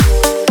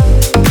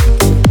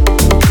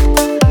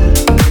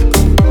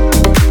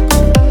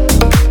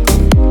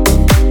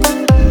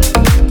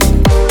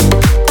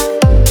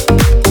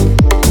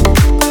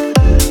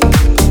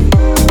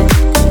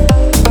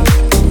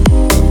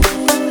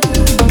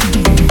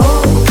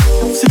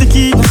 Все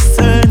такие на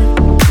сцене,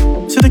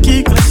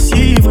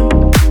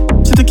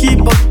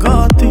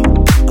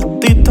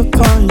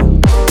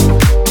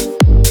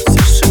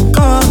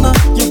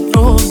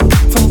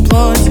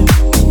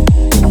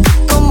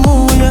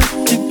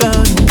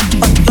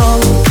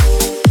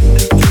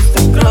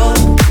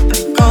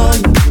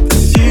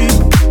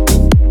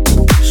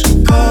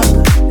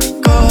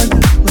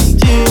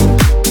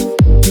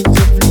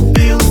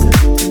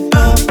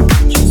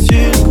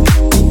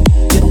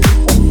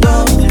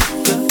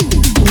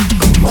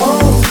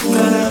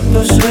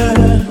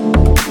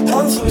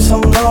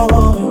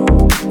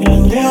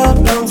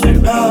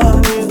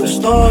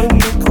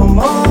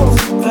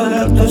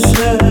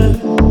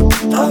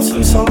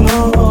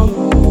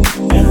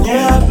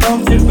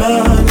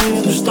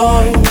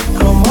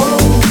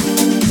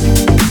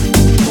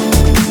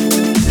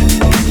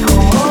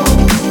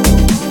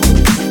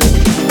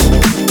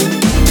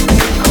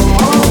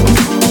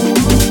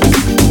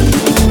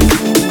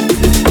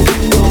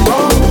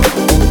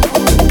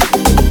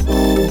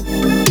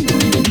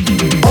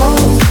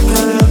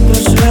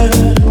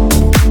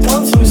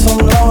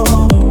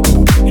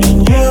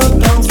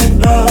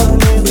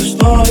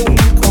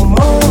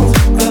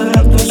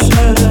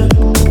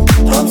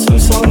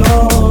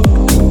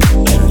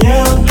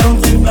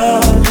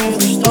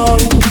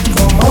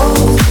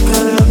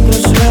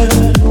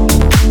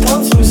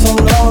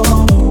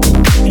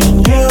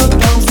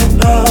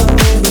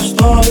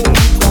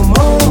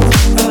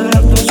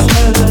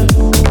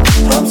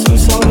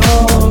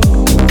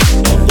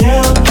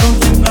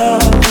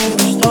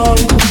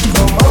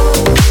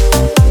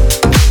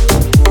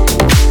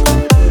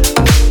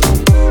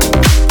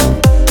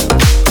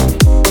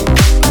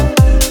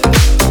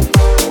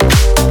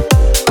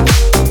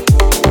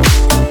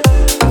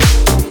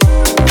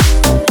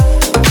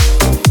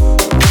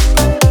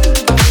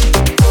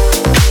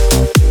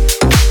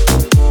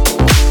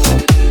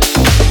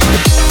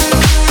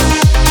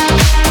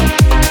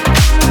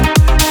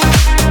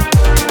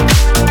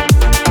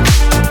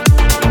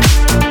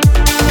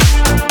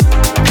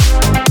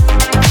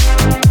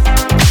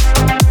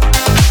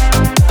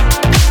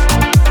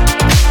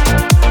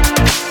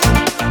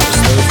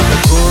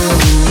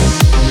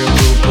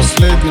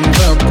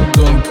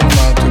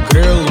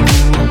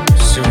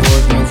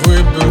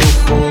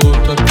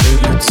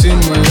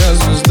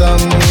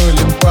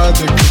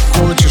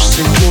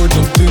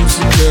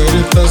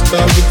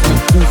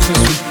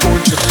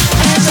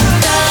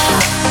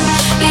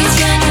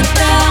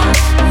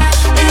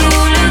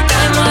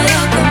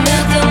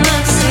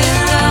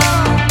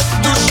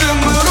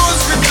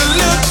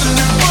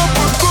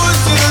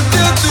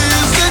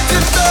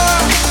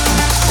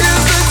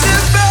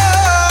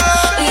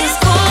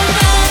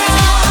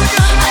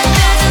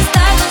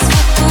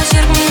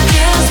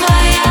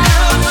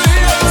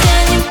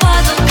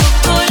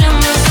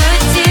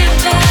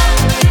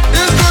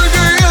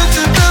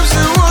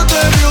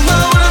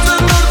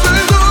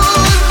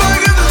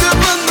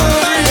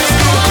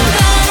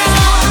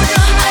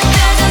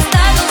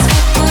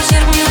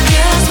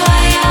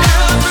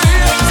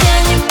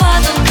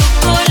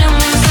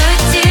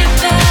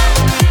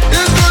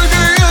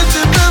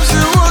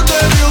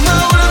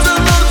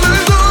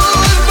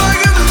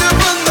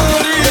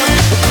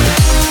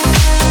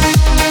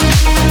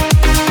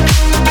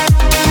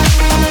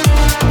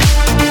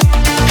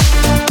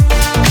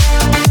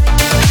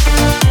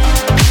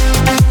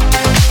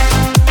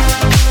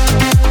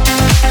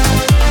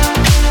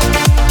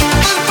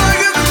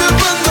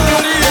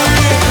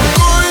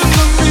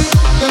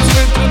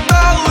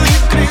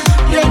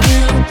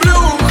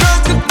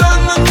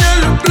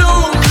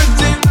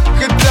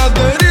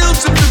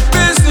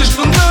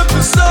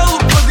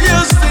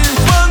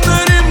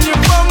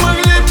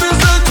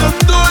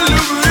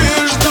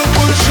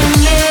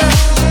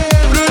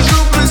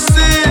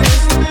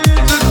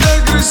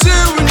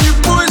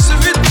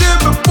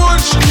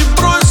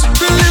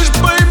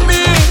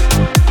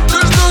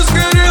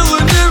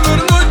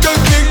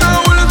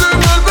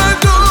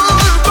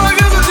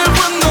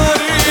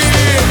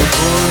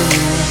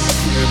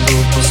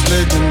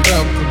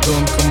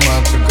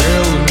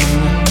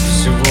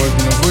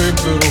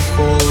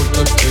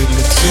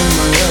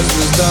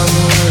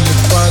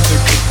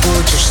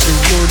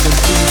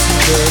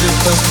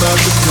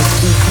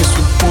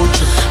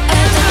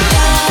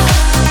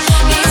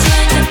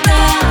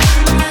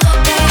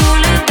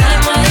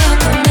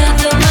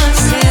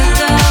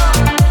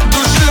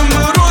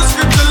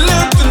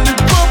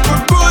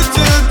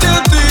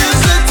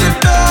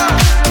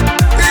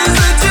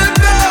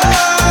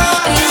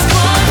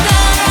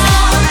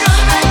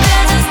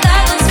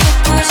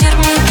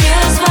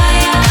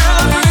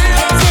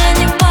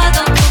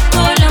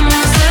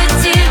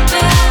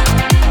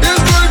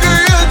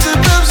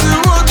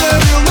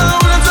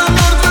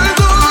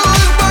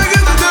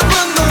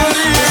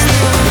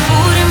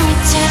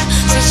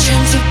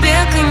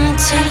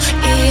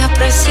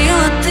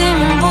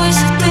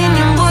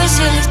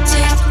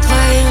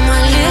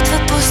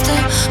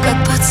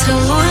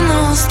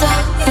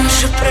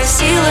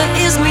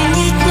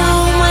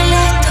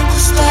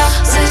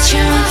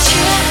 молчи,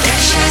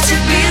 прощайте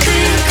беды,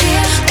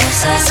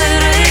 глаза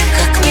сыры,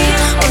 как мир.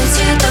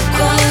 Уйти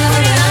такой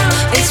вариант,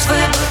 ведь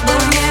выбор был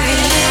мне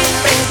велик.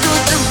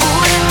 Придут и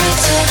бурями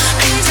те,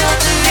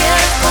 придет и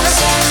вверх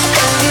глаза.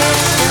 Поверь,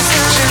 не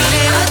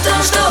сожалею о том,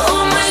 что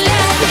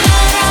умоляю.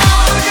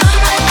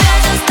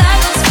 Опять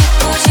оставил свой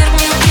почерк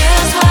не где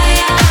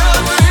своя.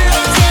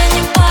 Где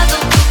не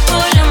падал под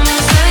полем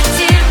из-за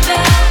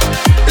тебя.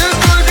 И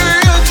сколько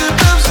я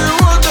тебе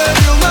всего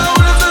дарил, на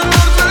улице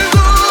мертвый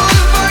дух,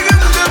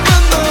 погиб где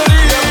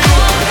фонари.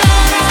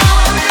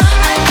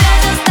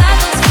 Опять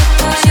оставил свой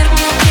почерк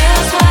не где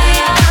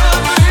своя.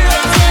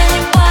 Где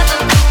не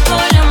падал под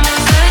полем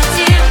из-за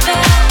тебя.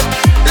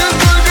 И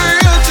сколько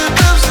я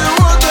тебе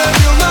всего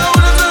дарил, на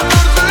улице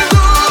мертвый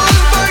дух,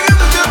 погиб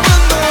где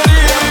фонари.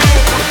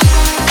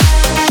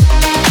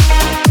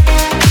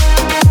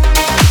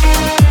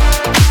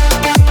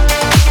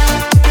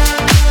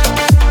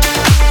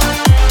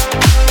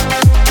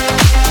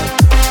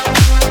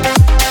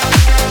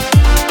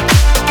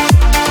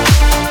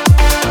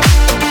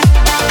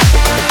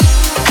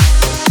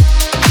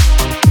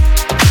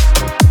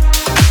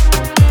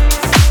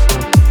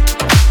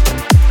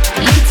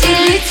 Лети,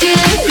 лети,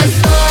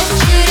 песок,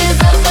 через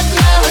запад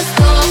на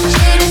восток,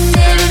 через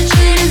север,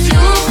 через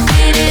юг,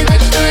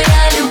 передать, что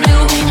я люблю.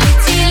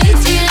 Лети,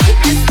 лети,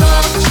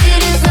 песок,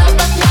 через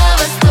запад на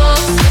восток,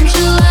 всем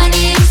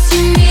желаний из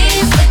семи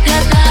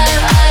загадаю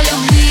о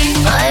любви.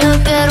 Мое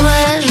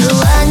первое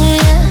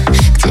желание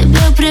к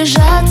тебе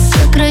прижаться,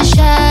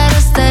 сокращая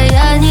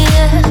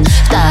расстояние.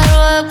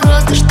 Второе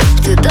просто, чтоб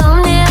ты дал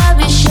мне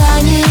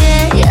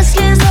обещание.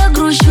 Если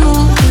загрущу,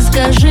 ты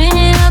скажи,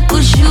 не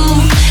отпущу.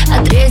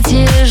 А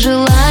третье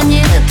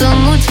желание —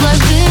 тонуть в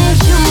глубине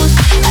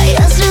чувств. А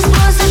если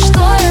спросишь,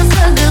 что я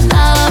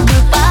загадала бы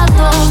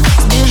потом,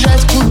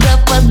 сбежать куда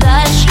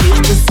подальше, лишь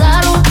бы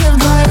за руки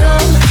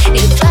вдвоем.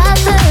 И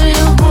пятая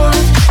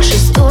любовь,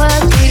 шестое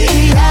ты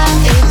и я,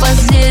 и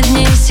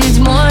последнее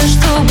седьмое,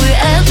 чтобы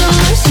это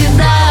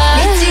навсегда.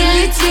 Лети,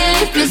 лети,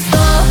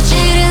 лепесток,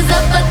 через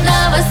запад на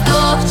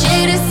восток,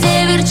 через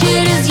север,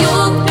 через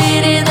юг,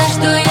 передай,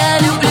 что я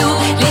люблю.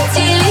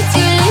 Лети,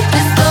 лети,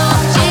 лепесток,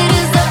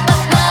 через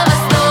запад на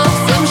восток,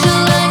 всем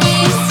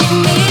желаний из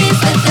семи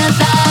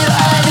загадаю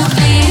о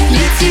любви.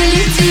 Лети,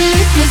 лети,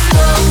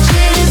 лепесток,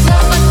 через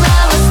запад на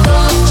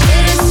восток,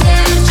 через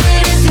север,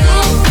 через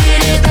юг,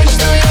 передай,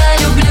 что я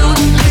люблю.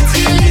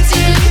 Лети,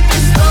 лети,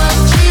 лепесток,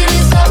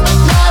 через запад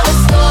на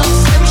восток,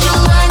 всем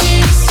желаний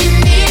из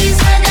семи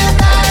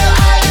загадаю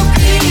о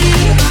любви.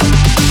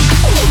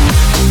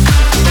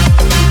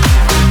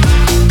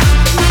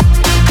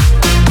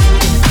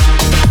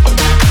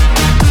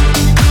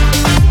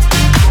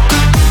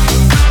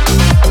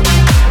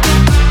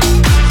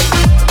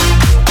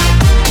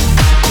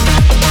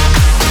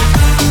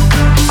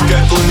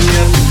 Как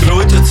планеты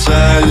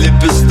крутятся,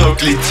 лепесток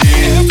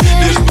летит.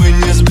 Лишь бы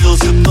не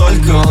сбился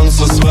только он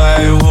со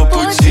своего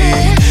пути.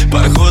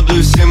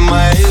 Походу все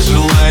мои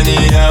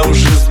желания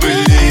уже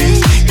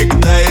сбылись,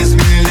 когда из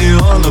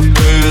миллионов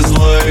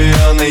повезло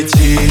ее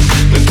найти.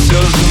 Но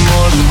все же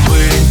может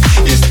быть,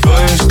 есть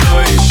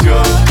кое-что еще.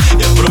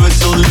 Я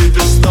бросил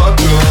лепесток,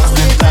 и он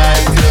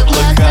взлетает к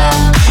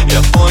облакам.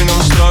 Я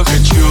понял, что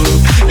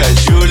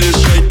хочу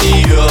лишь от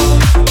нее.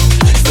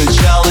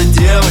 Сначала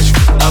девочку,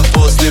 а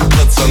после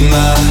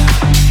пацана.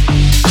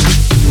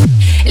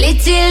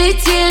 Лети,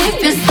 лети,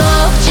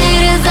 лепесток,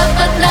 через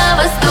запад на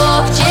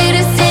восток,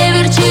 через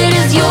север,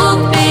 через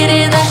юг,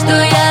 передай, что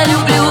я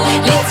люблю.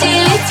 Лети,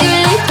 лети,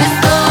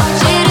 лепесток,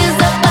 через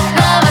запад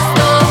на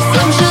восток,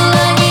 всем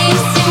желаний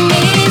из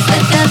семи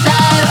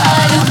загадаю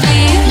о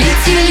любви.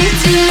 Лети,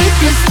 лети,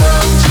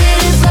 лепесток,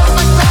 через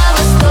запад на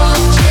восток,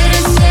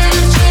 через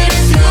север,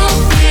 через юг,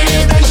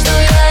 передай, что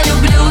я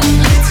люблю.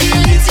 Лети,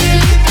 лети,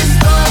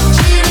 лепесток,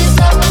 через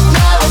запад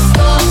на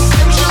восток,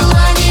 всем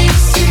желаний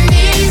из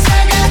семи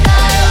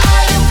загадаю о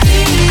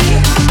любви.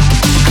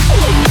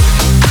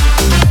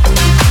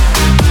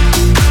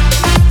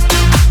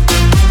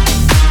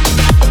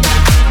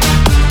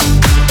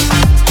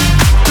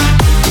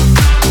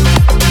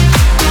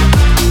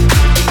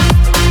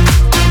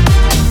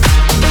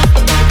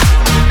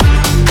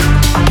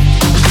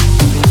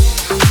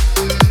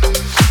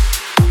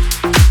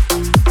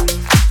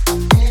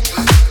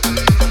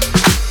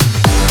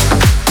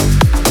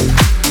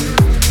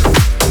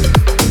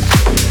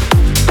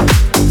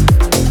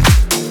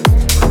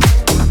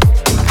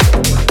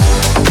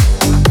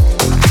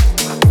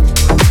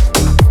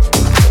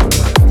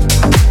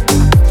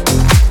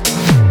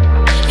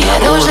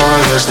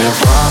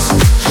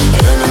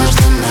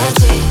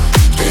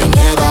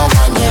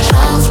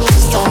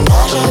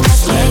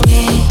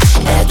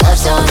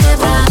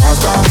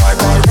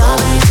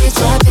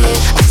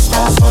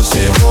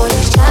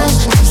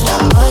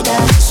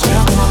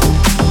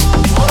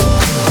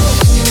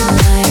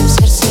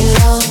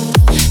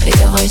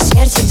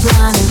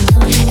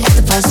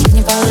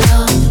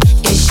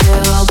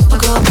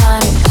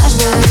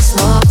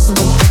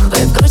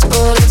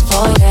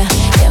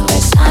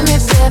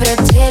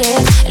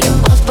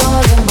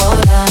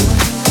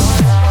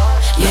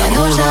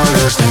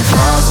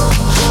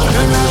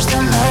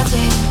 нужно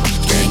найти.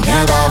 Ты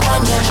не давай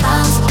мне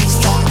шанс,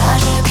 пусть он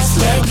даже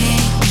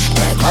последний.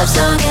 Это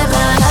все не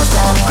про нас с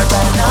тобой,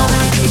 по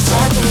новой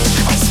беседы.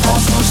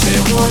 Остался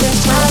всего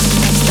лишь час,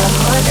 с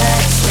тобой до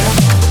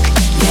рассвета.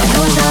 Мне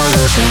нужно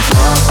лишний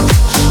фраз,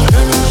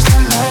 тебе нужно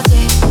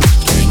найти.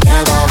 Ты не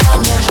давай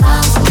мне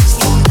шанс,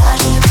 пусть он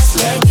даже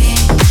последний.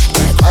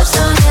 Это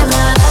все не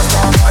про нас с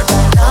тобой, по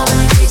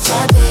новой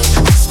беседы.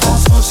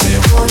 Остался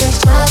всего лишь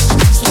час,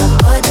 с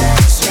тобой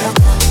до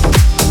рассвета.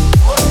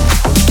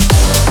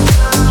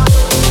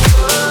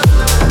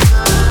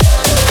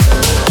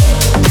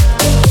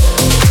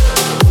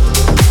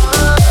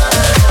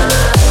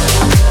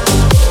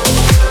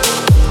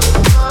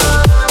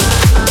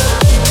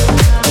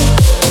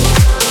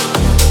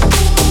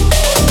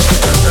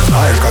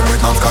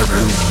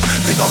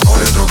 Ведь давно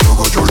ли друг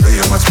другу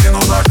чужие, мы в спину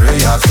ножи,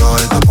 я все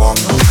это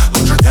помню.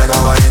 Лучше не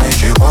говори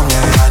ничего мне,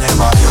 я не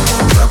боюсь.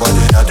 Уже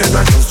годы я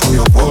тебя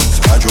чувствую пульс.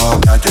 Хочу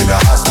обнять тебя,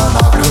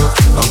 остановлю,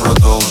 но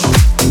продолжу.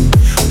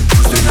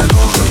 Пусть ты не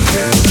должен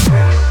есть.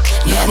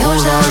 Мне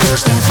нужно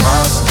лишний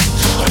фраз,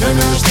 тебе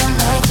нужно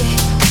найти.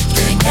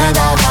 Ты не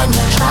давай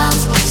мне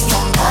шанс, пусть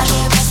он даже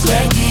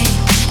последний.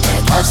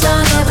 Это все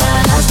не про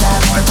нас с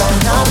тобой, по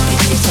новой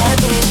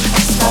беседы.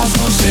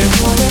 Остался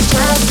всего лишь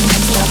час,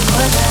 с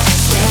тобой до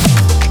рассвета.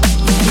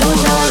 Мне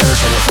нужно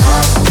лишний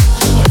фраз,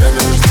 тебе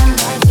нужно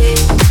найти.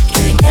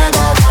 Ты не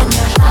давай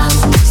мне шанс,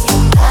 пусть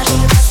он даже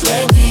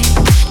последний.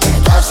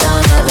 Это все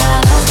не про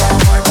нас с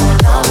тобой, по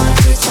новой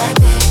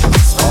беседы.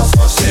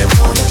 Остался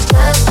всего лишь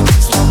час,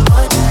 с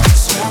тобой до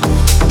рассвета.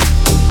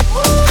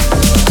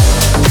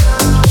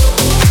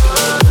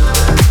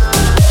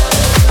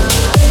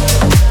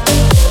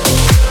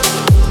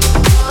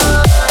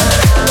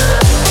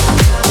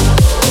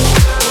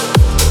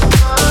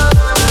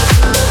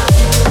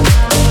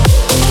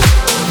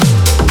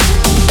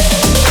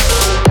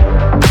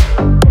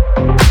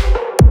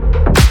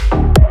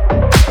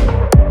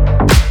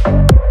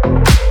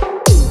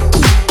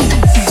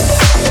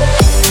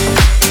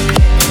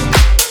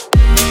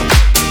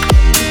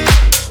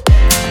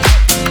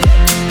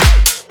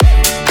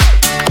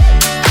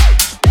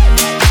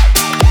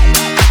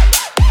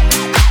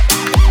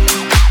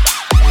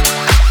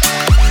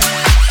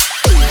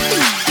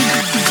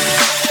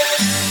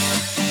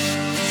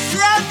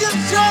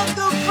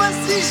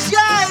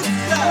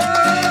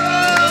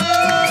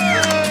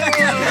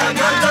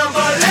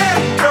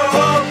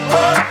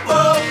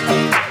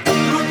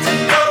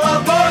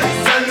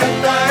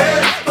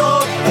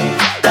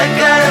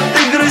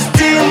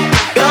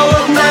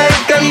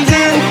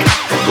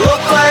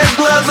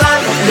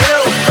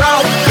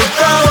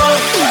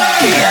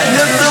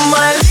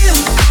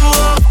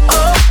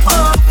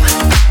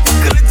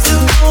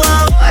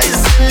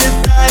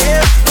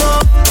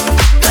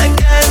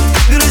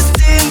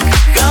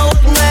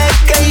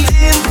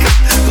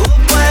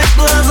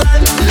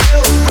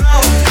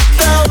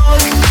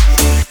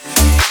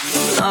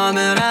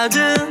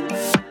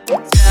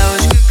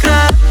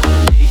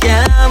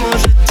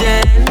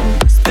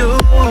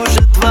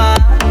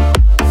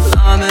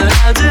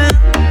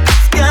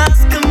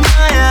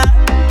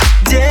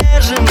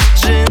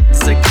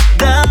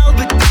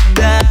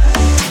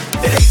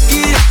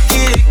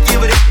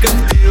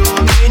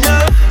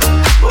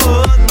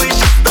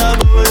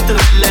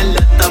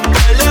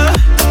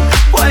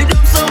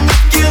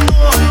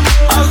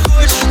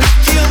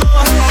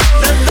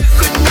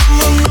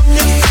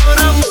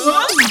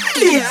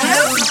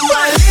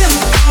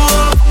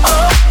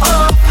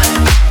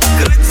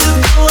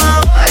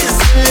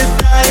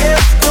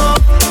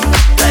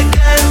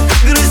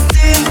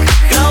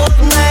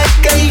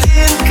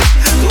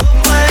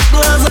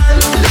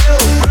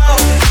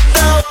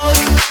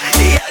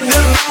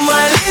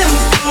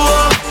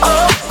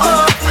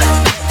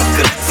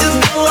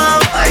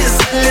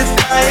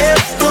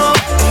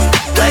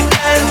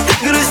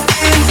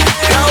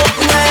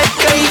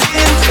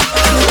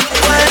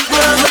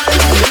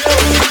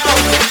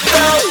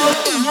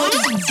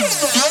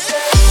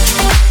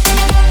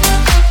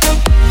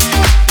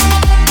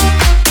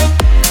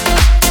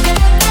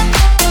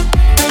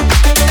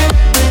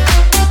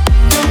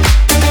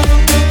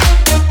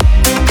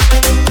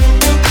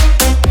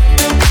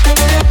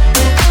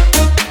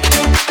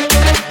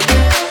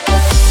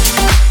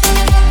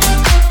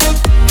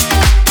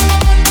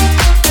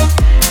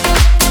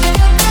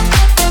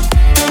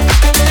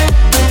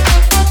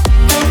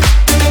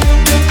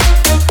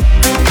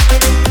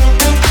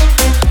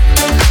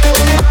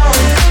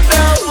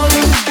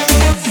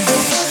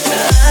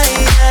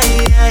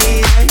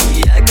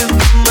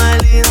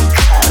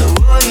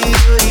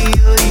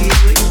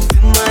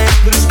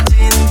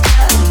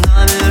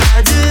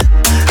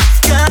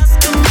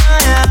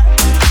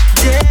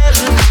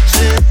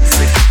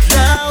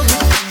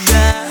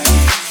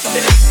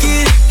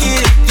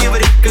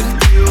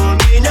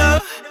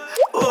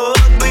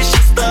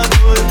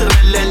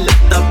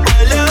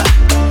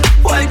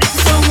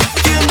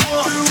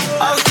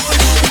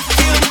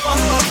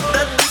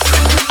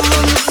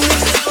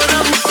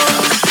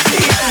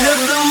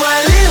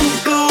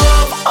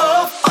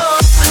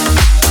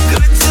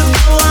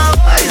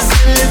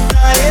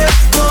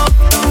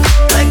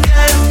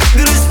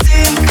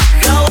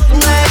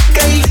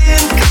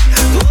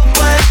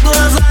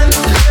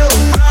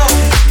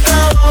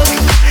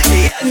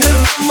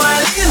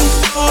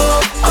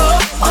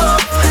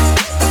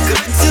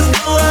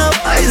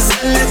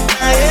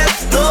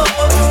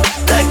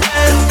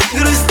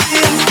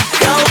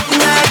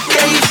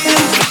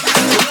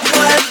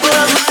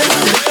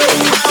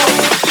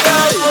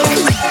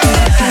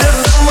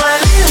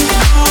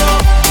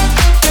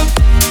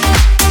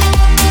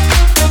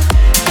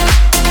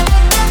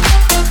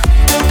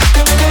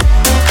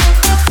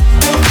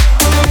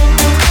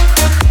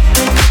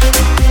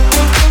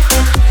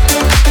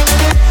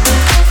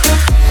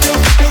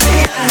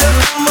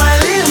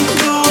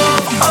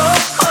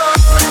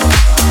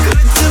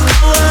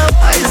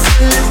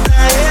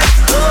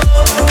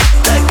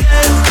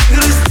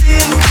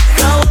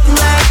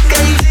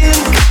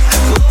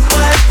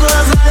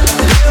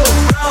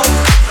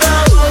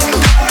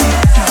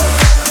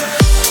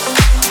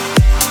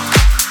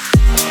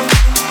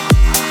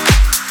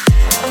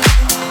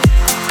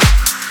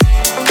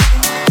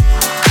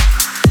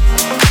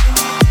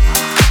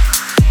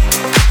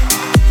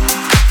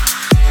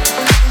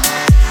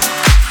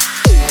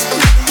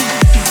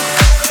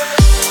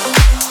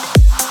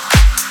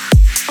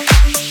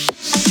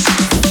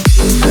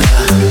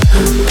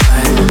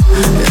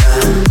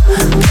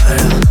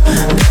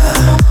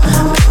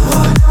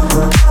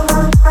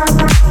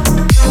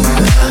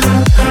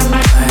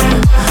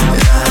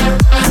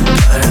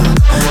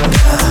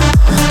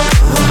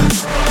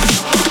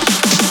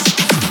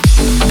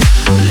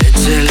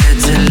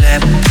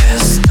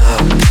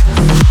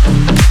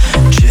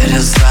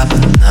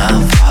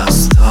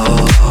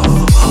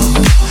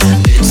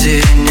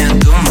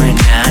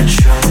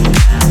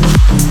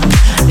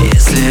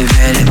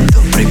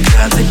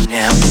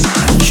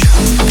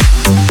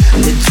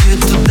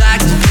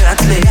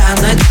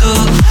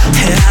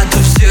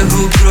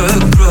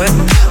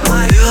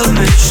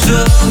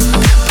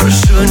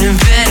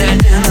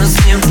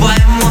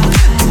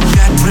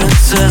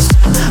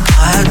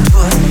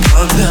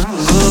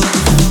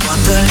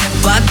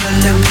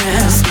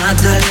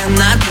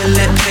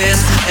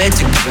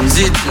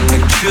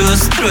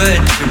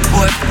 строить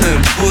любовь, ну и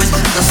пусть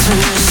нас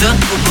унесет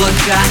в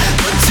облака.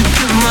 Вот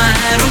тебе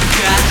моя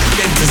рука,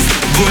 когда с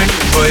тобой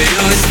не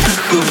боюсь,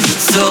 так в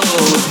лицо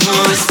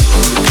улыбнусь.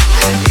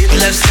 И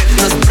для всех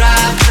нас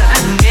правда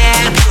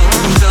нету,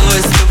 давай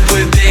с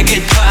тобой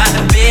бегать по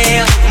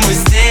белому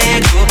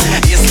снегу.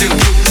 Если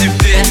вдруг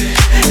тебе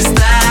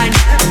станет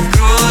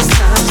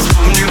грустно,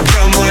 вспомни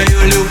про мою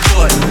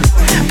любовь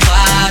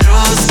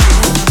по-русски.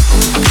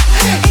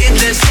 И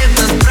для всех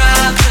нас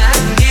правда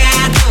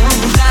нету,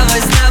 давай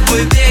с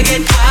тобой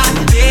бегать по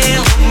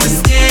белому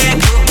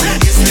снегу.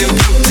 Если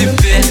вдруг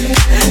тебе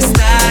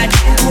станет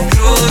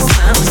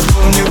грустно,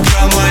 вспомни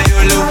про мою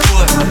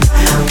любовь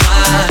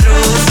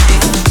по-русски.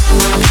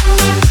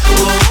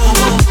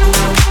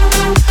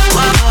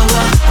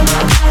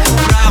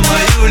 Про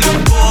мою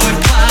любовь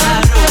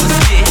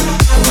по-русски.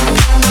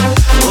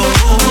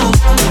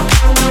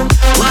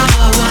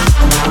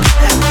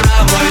 Про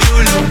мою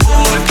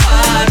любовь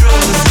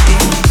по-русски.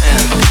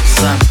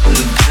 Сам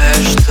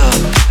влюбляешь, что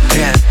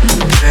греет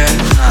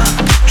напряжно.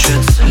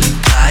 Учиться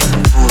летать,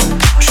 буду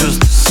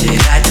чувства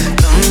сиять.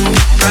 Там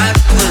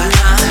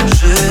правильно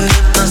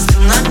живет нас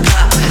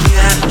темнота.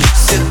 Ярче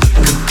свет,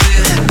 только ты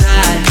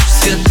даешь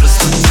свет,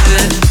 просто ты.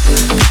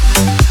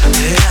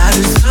 Я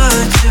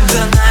рисую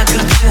тебя на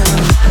картину,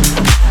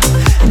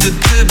 да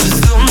ты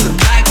безумно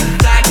так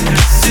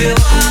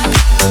красива.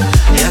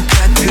 Я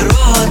как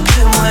герой,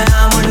 ты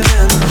моя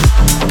мальвина.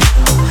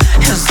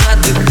 Я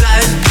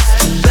задыхаюсь без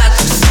тебя так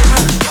сильно.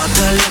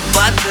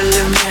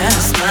 Падали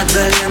мест,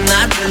 надо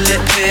ли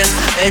без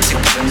этих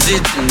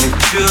пронзительных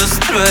чувств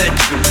строить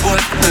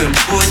любовь, ну и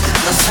пусть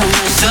нас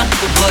унесет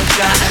в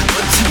облака.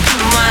 Вот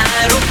тебе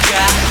моя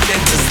рука,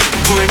 когда с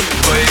тобой не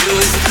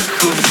боюсь, так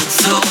в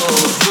лицо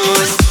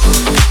улыбнусь.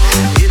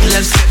 И для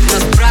всех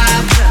нас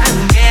правда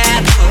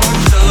нету,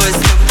 давай с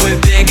тобой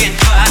бегать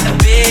по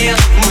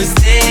белому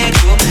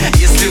снегу.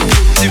 Если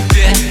вдруг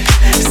тебе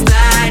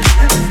станет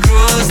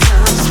грустно,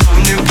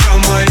 вспомни про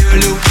мою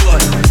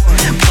любовь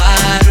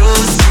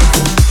по-русски.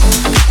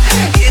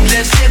 И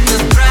для всех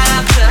нас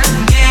правда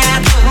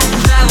нету,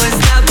 давай с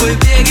тобой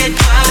бегать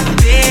по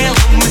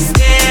белому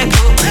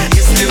снегу.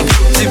 Если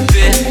вдруг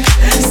тебе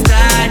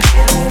станет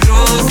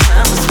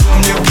грустно,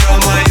 вспомни про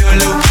мою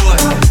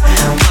любовь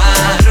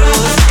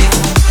по-русски.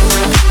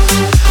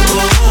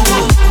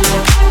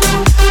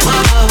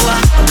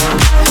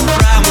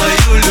 Про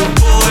мою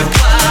любовь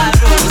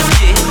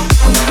по-русски.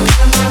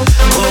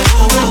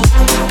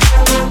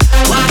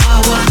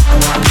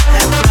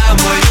 Про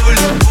мою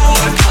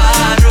любовь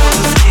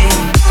по-русски.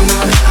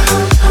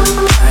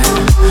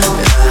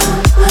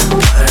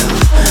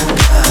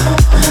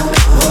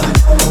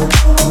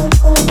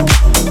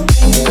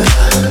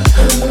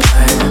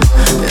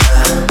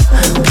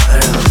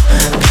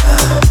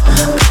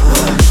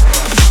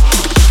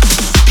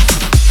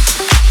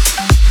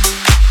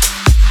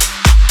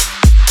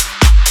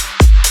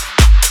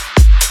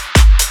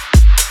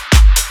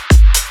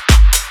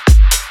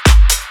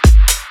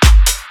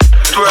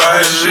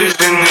 Твоя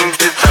жизненная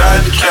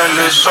тетрадь, я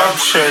лишь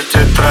общая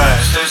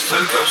тетрадь. Здесь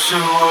только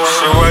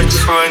всего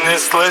чего не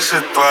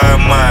слышит твоя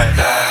мать.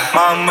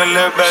 Мамы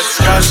любят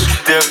сказки,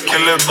 девки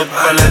любят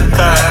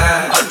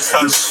полетать. Отца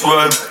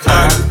свой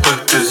так,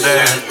 только за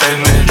это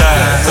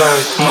медаль.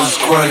 Стоит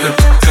Москва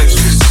любит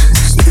тексты,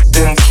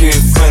 стенки и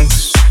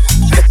фэнтези.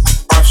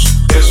 Ваш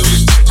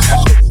бизнес,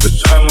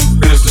 уважаемый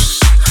бизнес.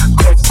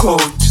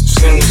 Какого-то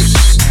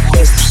ценность,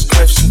 если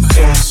скачем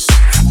хенс.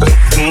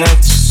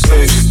 Интернет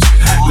совесть,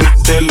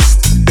 летели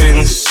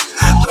стабильность.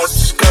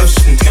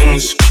 Раскажем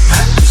денежки,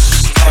 ты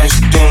знаешь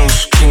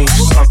денежки. Не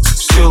сам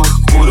в силах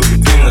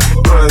уровня,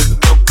 бывает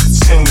только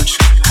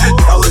семечки.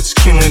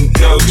 Палочки на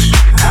девочки,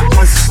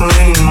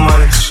 пацаны и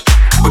мальчики.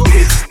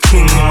 Победики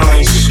не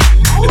мальчики,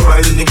 и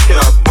валики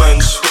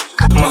обманщики.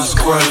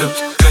 Москва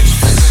любит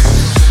качество.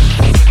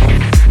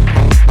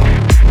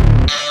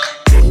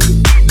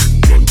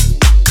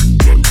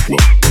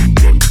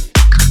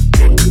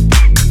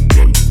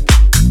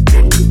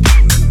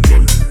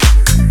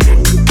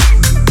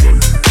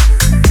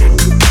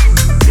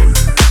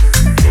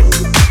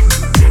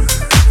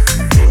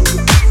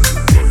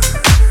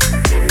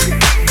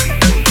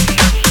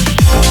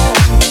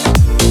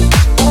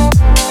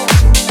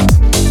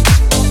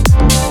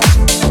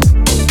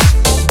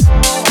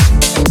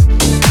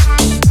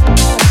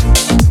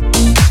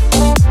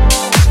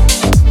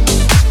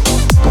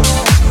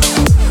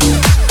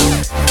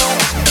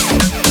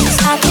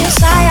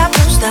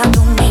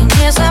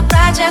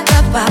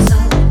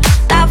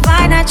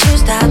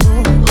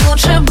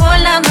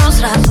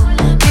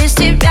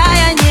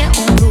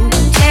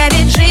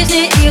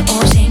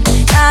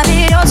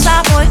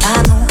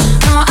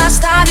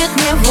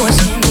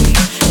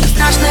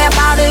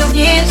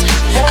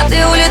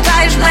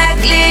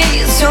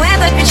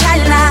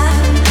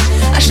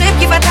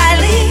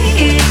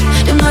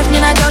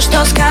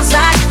 Что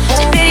сказать,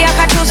 теперь я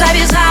хочу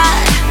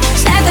завязать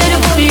с этой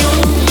любовью.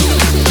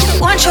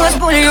 Кончилась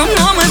болью,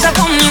 но мы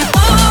запомним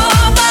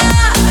оба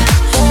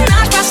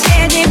наш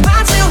последний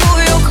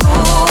поцелуй у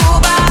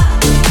клуба,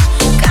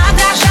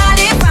 когда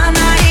жали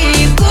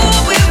фонари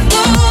губы в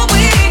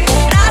губы.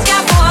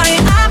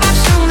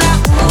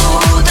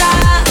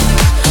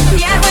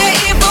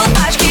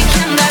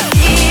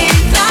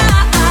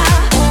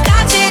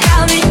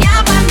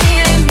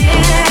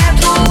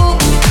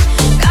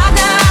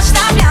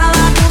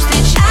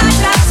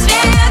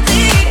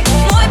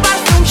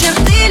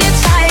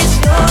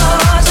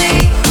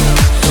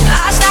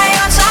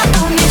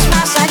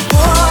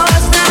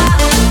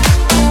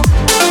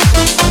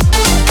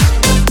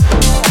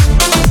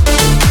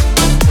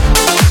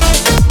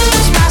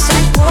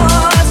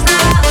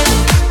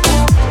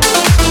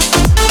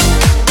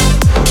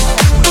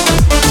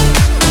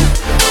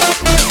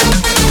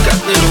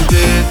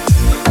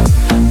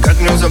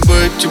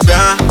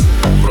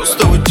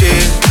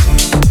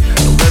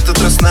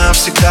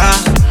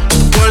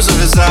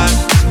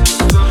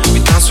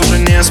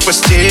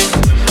 спасти.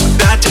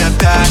 Опять и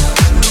опять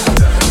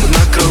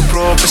на краю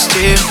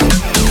пропасти.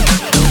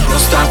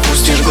 Просто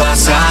опустишь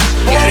глаза,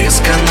 я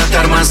резко на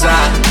тормоза.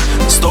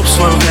 Стоп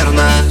свою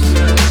верность,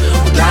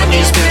 да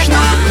неизбежно.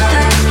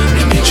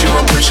 Мне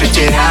нечего больше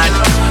терять,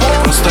 я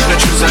просто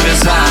хочу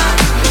завязать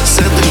с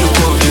этой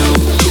любовью,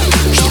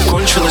 что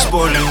кончилось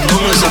болью, но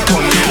мы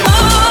запомним.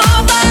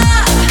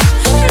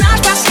 Наш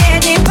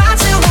последний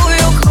поцелуй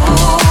у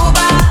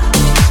клуба,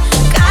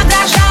 когда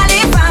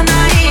жали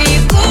фонари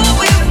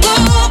губы в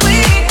губы,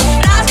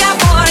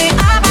 разговоры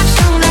обо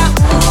всем до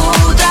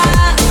утра,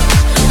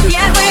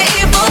 нервы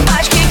и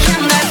полпачки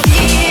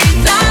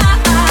кинофильтра.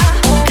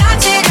 Как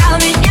терял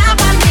меня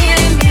по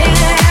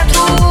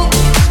миллиметру,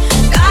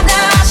 когда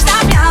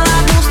оставлял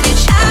одну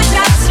встречать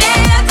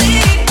рассветы.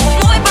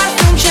 Мой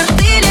парфюм,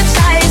 черты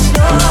лица и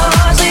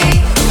слезы,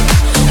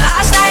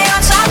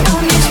 остается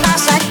помнить,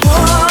 спасать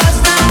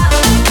поздно.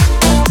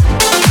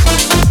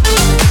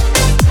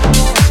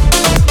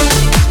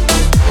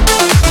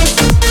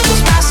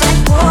 Спасать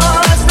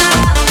поздно.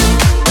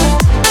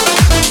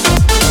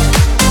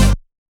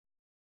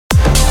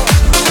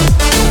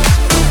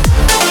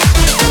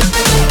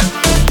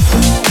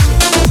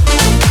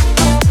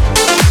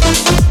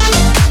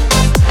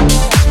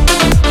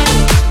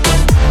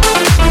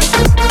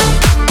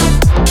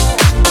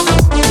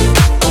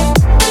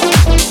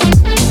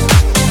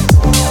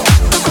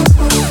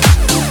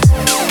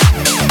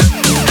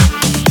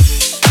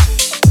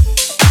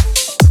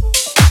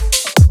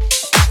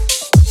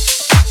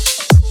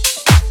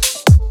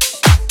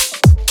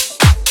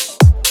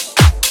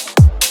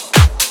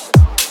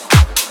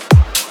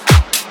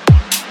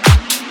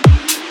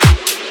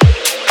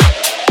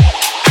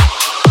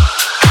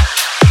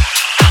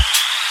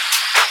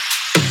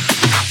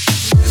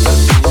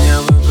 Меня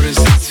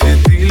выбросить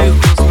цветы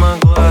легко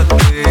смогла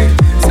ты.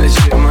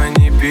 Зачем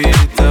они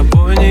перед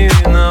тобой не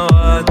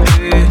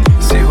виноваты?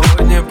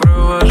 Сегодня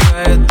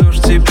провожает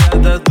дождь тебя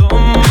до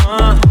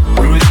дома. В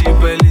груди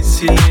болит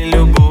сильнее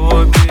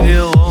любого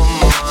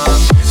перелома.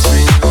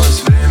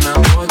 Сменилось время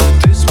года,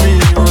 ты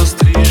сменила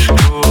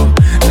стрижку.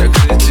 Так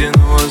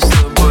затянулась с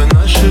тобой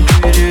наша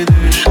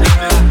передышка.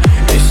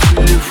 Из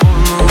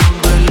телефона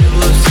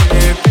удалила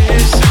все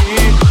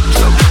песни,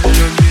 чтобы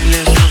любили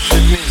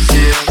слушать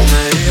вместе.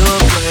 Обновила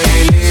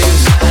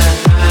плейлист,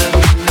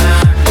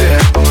 ты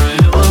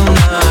обнулила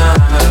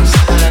нас.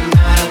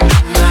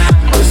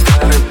 Мой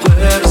старый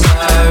плеер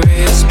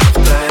завис,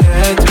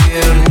 повторяет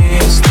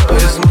вернись сто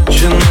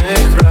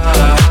измученных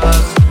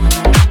фраз.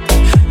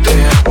 Ты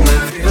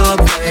обновила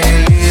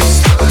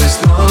плейлист, то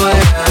есть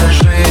новая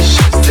жизнь.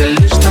 Счастье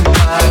лишь на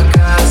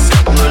показ,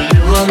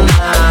 обнулила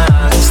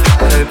нас.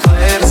 Старый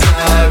плеер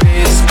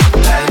завис,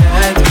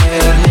 повторяет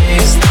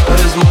вернись сто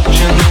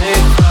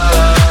измученных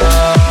фраз.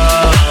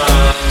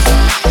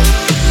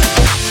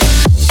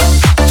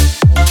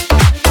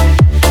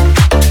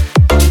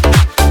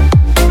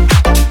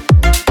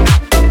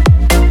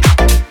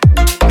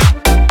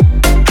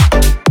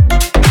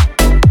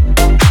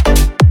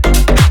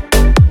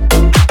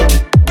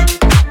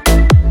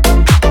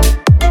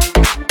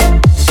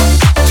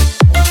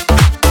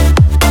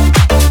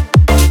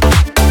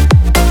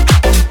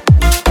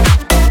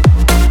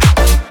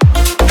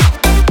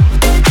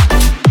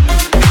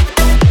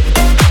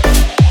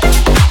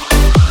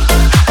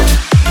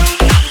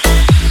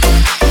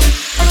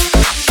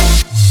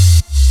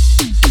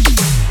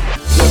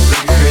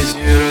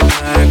 Приходи,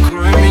 родная,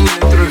 крой меня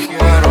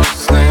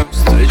трехъярусным.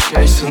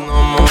 Встречайся, но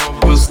мы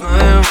оба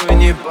знаем, вы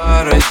не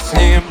пара с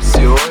ним.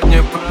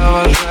 Сегодня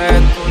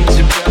провожает он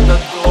тебя до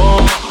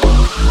дома.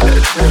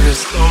 Это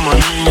весомо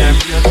меня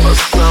бьет по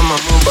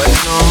самому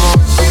больному.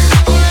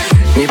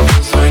 Не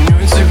позвоню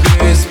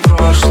тебе из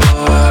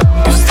прошлого,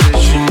 и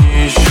встречи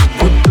не ищу,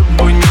 будто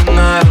бы не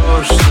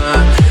нарочно.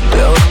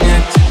 Дал мне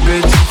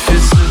тебе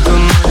дефицит, до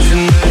ночи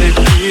на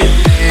репит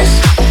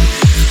песни,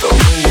 что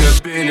мы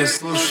любили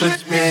слушать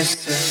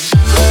вместе.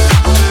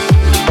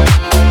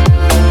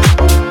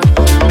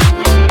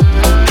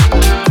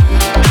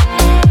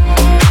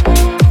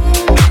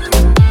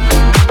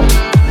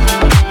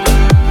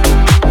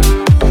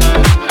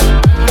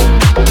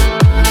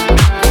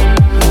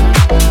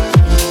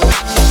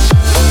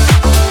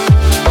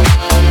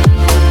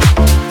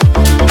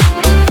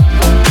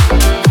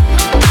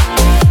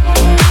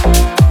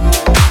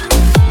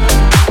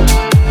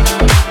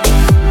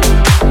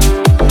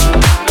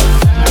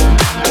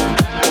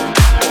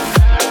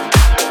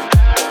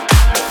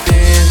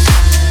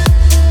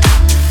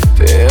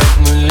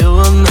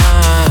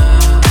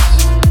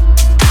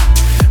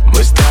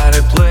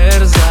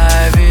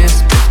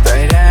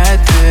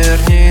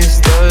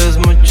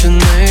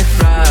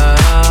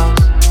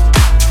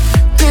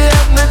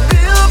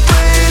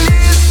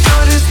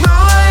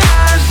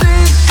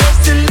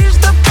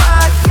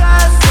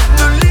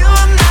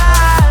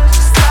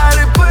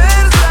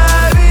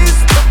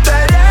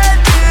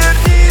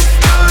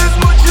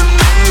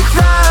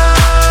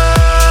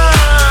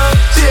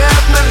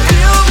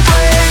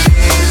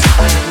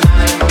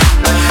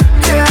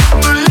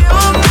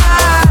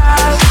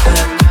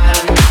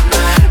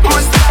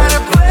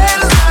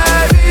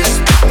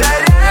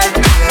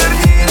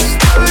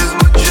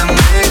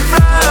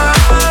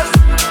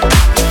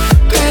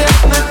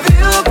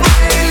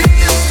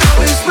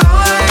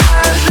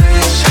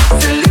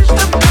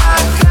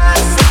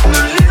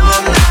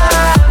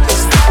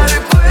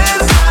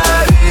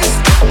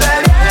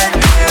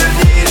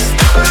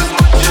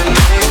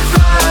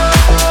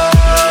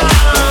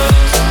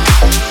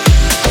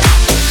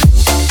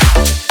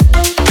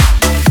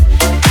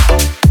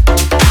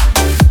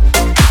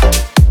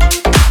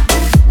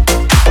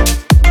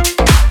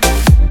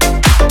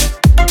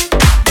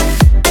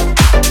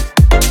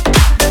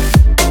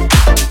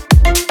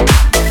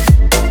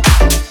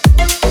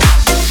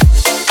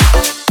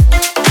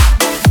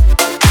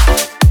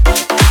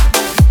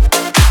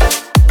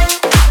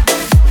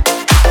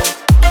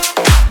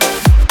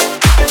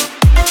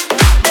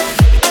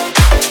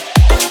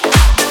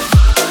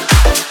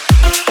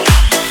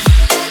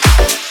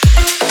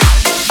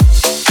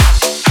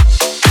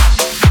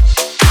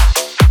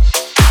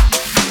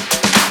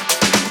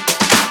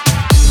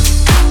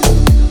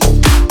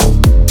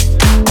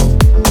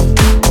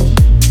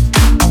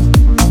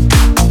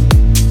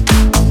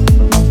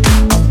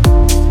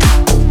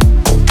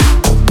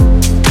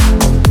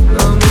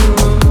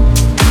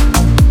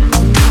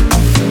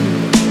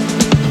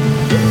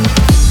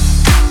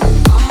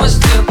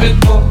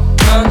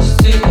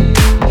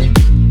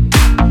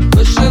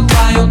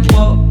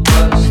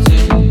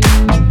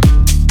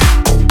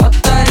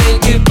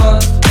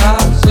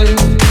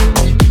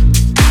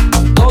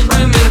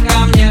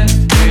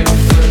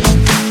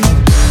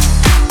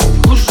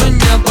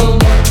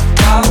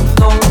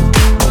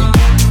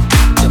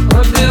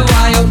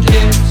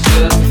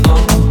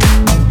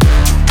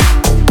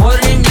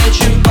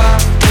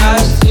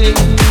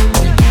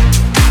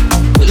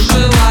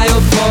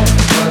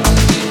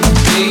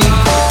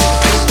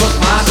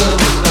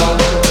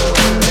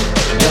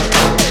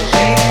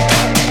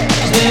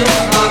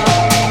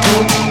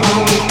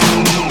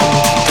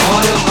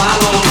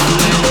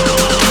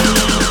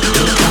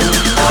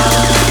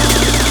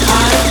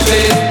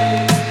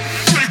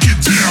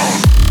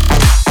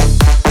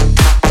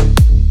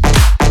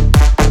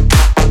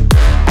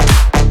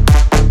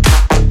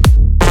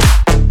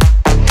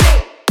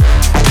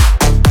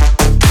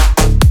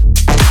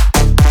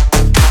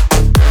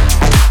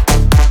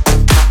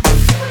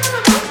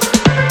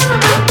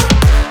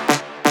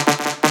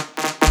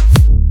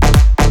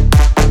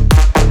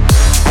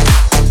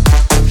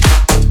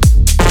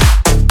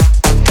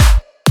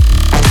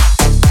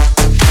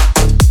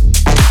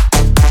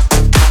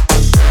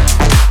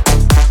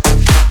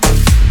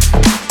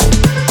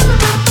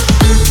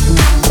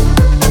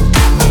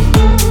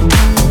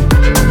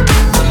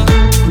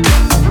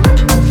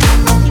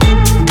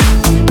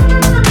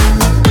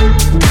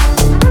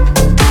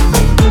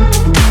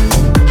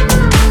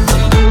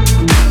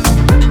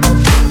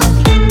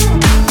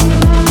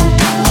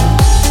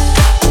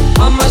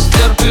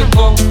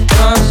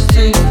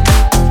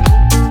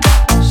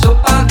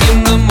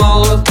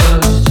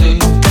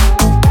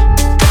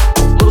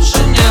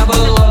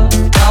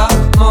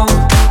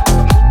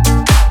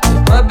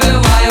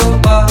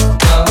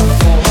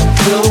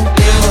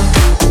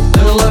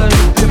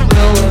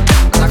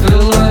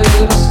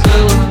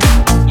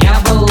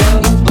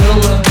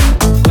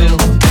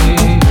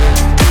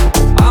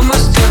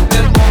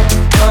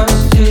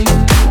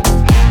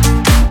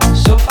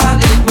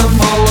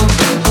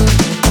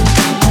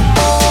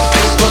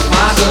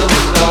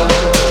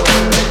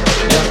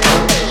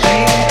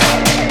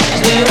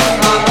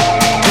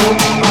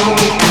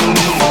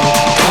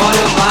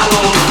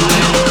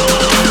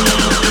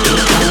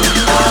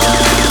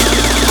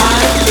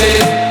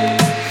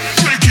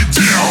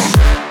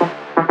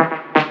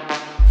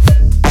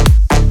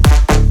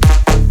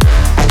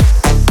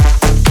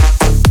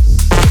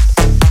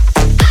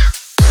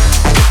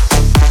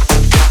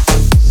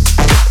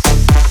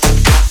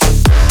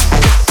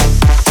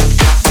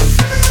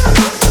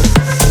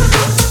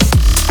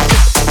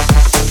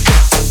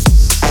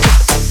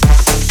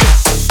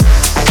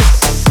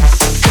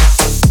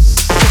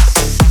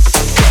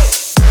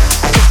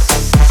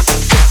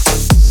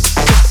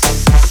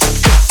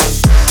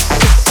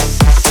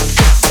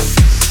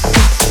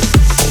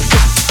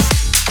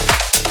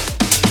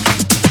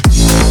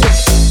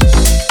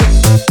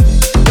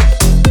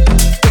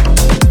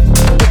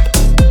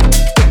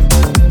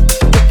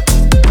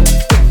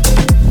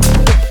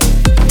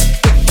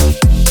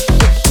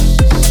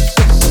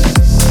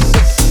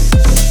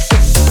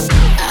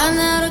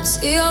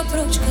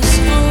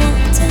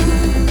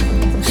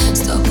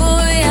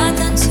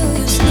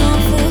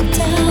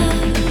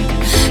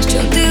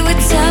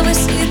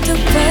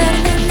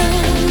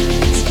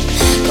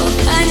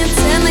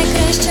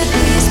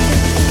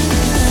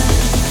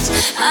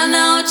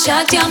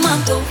 очах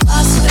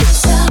діамантова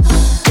сльоза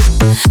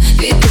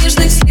від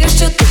ніжних слів,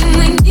 що ти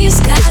мені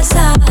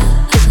сказав.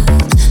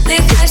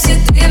 Нехай всі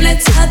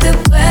дивляться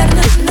тепер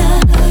на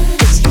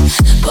нас,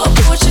 бо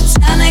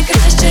почуття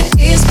найкраще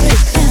із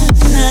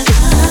прекрасних.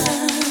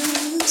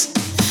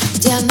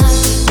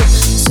 Діаманти,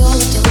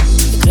 золотом,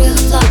 і крига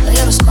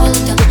плаває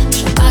розколотом в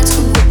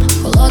шампанському,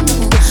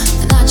 холодному,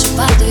 неначе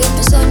падає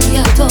позорні,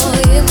 я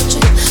твоїх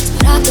очей.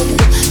 Смарагдові,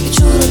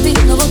 відчу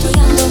рубінову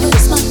трояндовий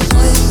смак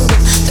моїх рук,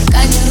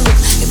 торкання рук,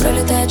 і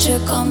пролітаючи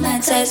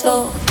комет цей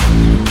звук.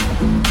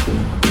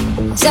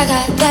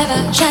 Загадай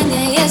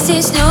бажання, я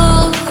здійсню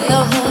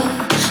його,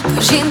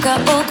 бо жінка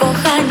у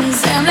коханні,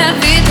 земля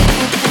вітер.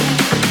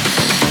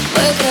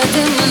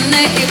 Викради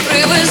мене і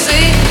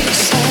привези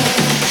все,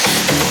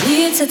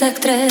 мені це так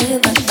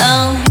треба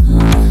нам.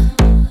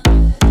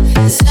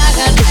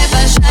 Загадай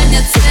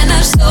бажання, це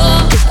наш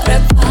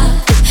зорепад,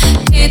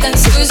 і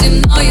танцюй зі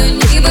мною,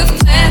 ніби в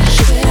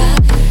перший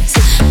раз.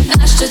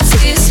 Нащо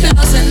ці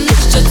сльози,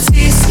 нащо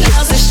ці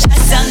сльози,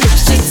 щастя на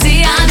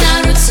щоці, а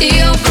на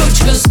руці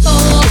обручка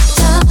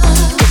золота.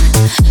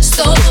 З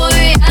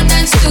тобою я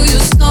танцюю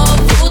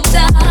знову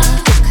так,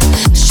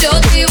 що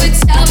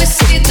дивиться весь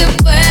світ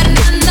тепер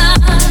на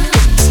нас.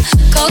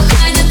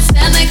 Кохання —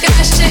 це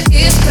найкраще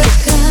із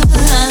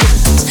прикрас,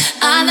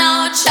 а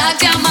на очах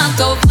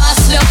діамантова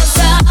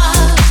сльоза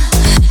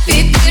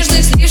від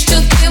ніжних слів, що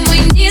ти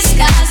мені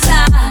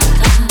сказав.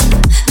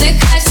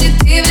 Нехай всі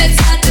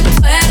дивляться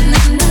тепер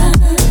на нас,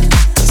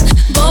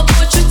 бо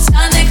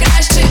почуття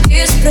найкраще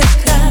із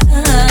прикрас.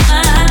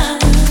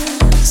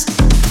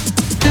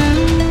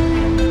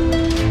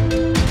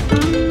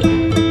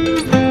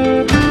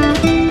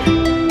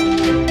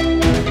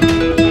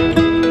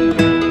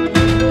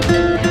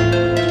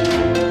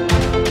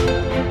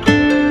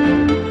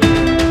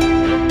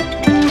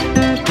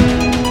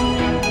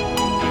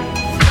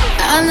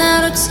 А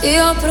на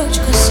руці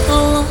обручка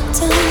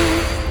золота.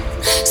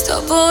 З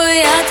тобою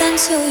я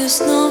танцюю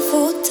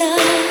знову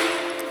так,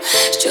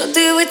 що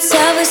дивиться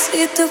весь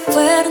світ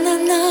тепер на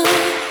нас.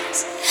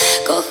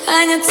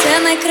 Кохання — це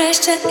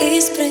найкраще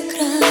із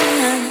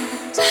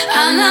прикрас,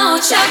 а на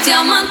очах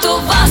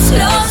діамантова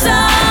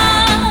сльоза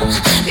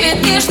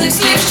від ніжних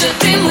слів, що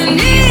ти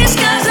мені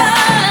сказав.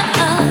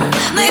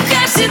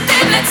 Нехай всі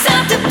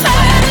дивляться тепер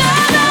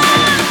на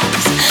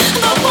нас,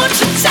 бо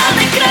почуття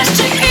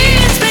найкраще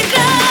із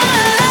прикрас.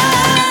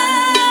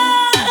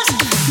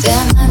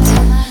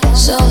 Діаманти,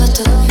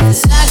 золото,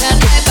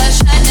 загадай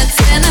бажання,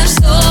 це наш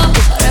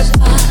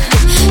зорепад,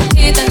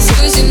 і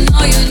танцюй зі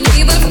мною,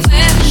 ніби в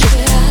перший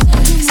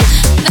раз.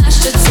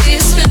 Нащо ці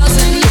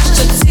сльози,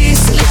 нащо ці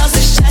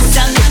сльози,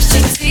 щастя на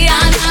щоці,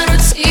 а на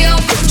руці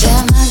обручка.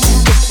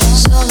 Діаманти,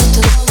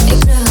 золото, і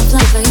крига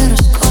плаває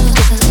розколотом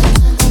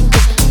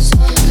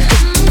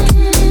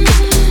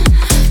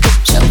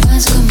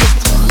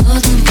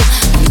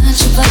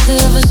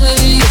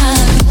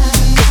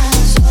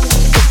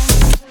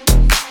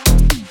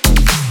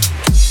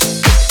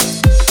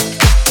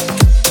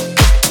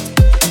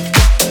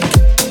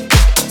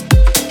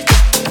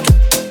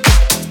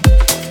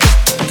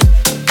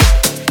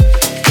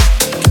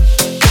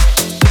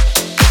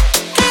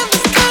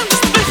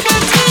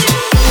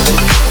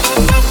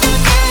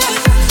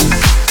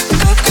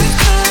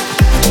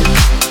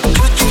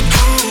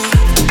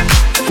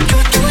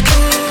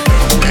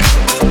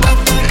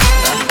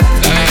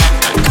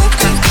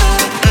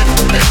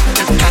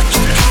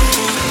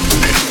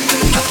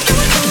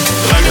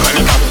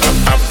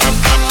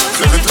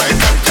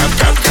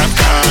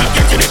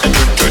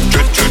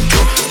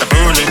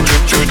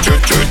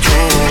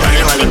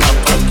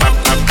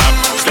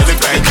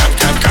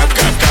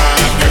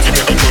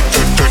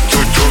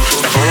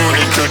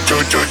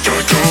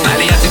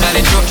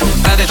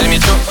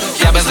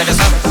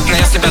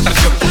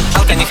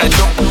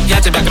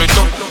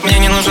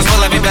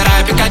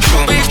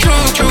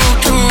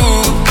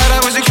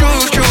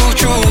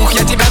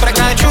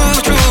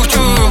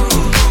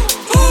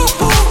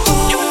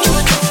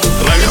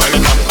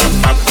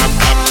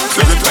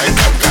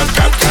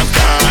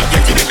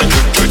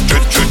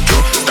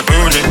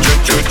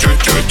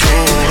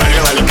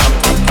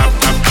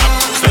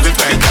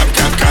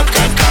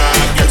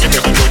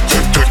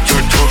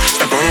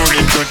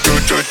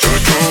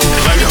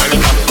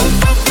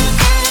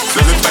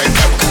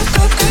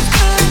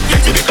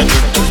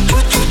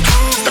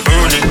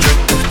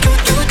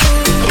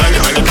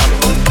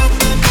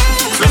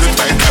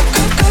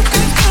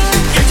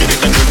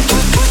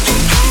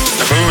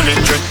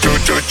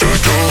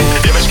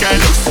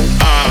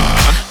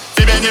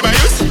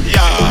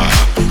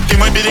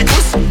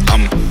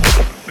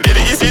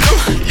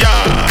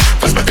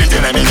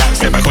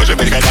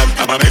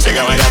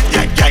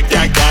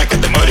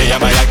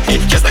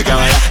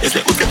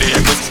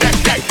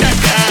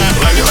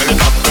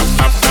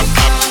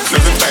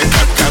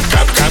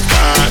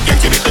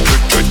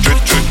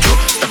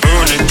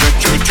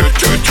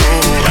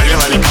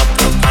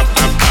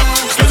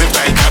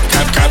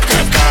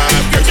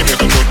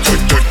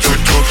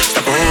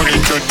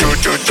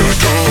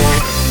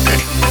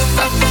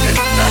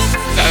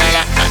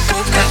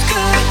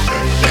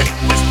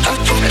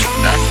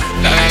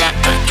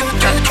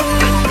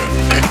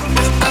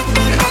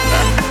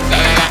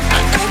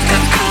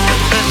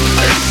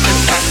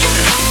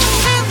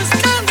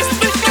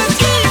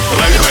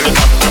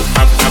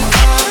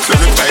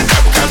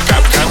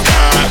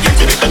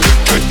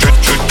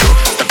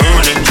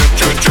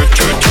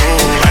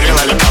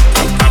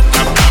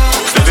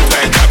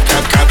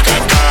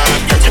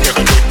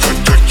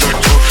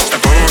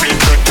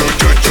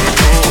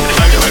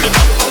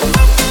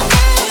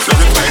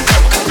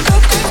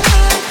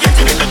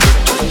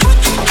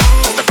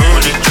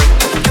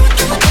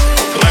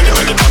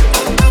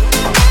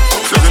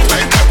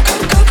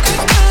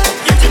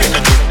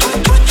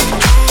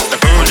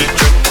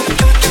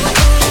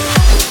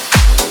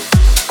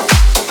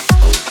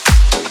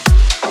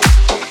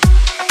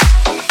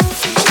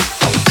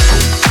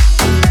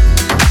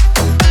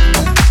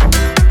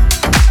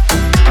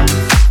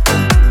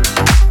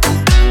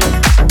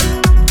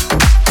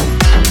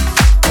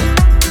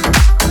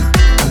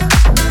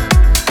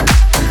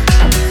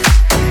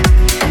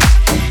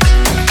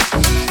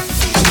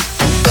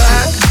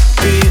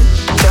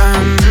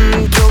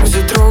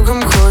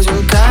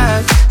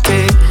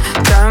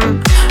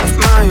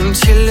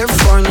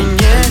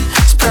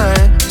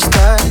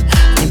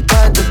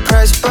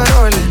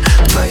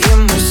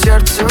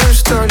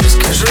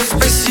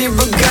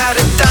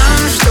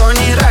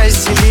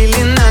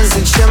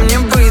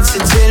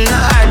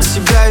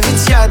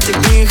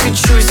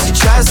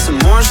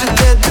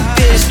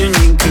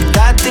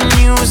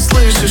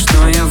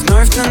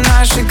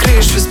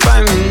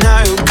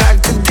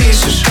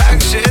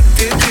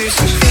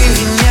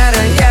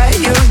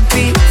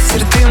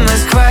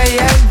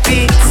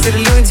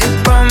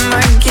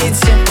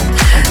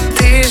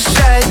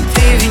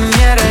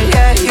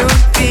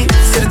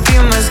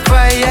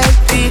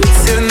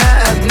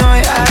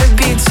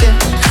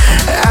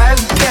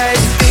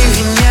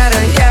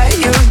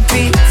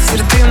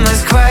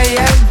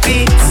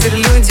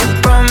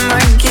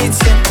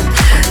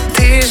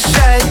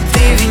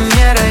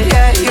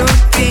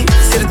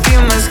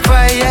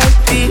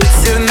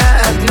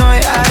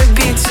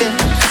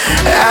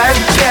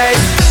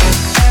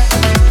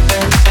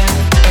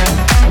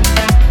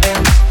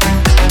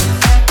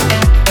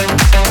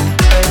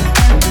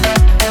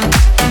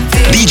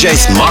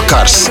DJs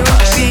Makars.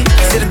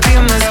 Питер, ты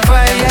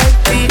Москва, я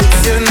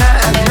Питер, на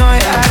одной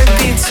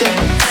орбите.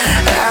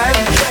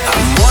 А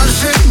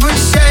может быть,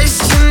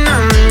 счастье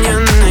нам не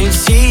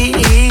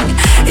найти?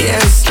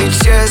 Если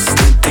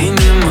честно, ты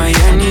не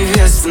моя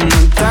невеста, но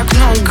так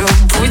много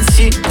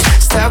пути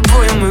с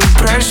тобой мы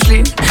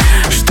прошли,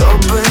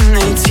 чтобы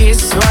найти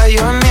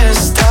свое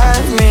место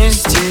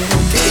вместе.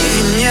 Ты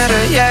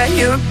Венера, я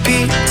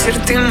Юпитер,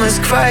 ты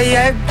Москва,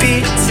 я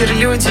Питер.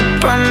 Люди,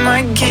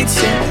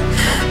 помогите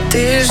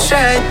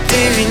дышать.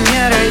 Ты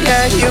Венера,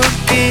 я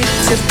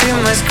Юпитер, ты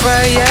Москва,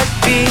 я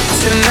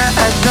Питер, на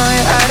одной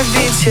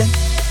орбите.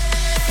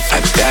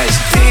 Опять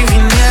ты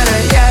Венера,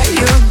 я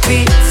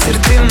Юпитер,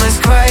 ты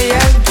Москва,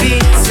 я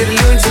Питер.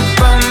 Люди,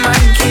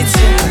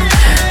 помогите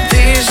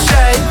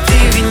дышать. Ты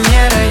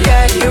Венера,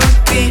 я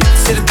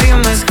Юпитер, ты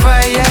Москва,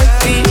 я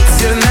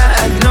Питер, на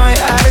одной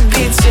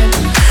орбите.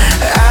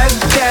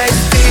 Опять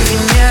ты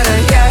Венера,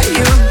 я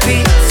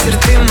Юпитер,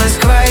 ты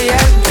Москва, я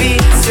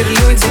Питер.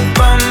 Люди,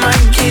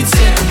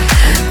 помогите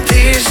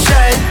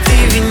дышать. Ты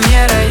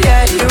Венера,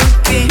 я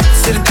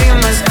Юпитер, ты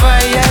Москва,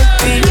 я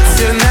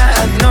Питер, на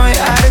одной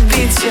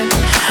орбите.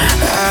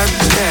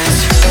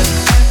 Опять.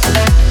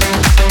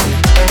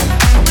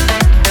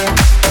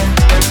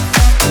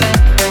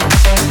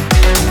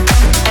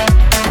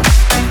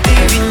 Ты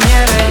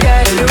Венера, я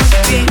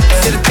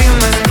Юпитер, ты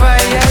Москва,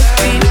 я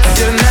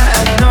Питер, на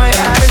одной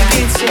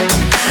орбите.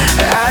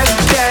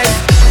 Опять.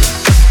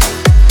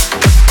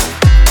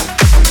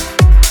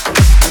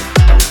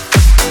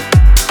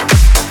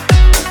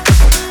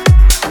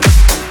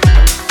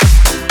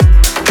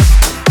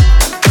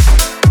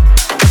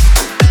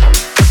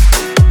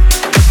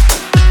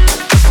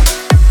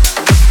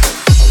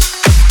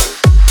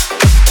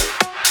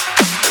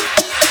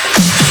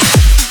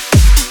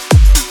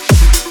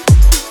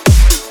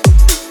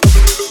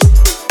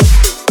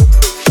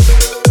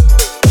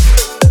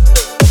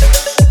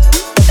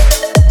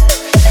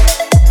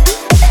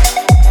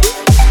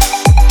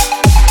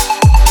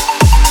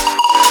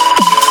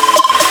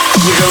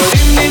 Не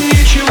говори мне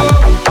ничего,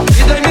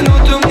 и дай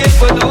минуту мне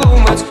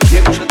подумать.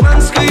 Я пью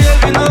шотландское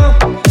вино,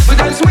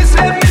 пытаюсь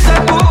мыслями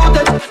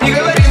запутать. Не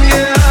говори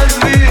мне о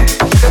любви,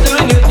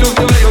 которой нету в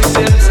твоем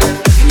сердце.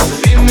 Не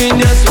зови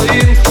меня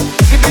своим,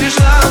 ты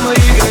перешла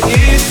мои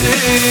границы.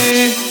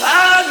 А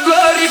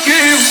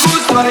горький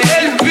вкус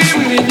твоей любви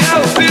меня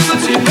убил,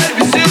 теперь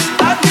без сил.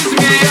 От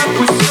письме я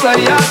пустила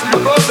яд,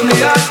 любовный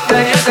яд. Да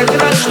я так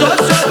рад, что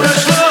все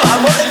прошло, а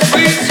может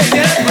быть и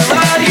не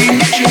была и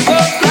ничего.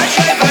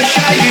 Прощай,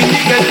 прощай, и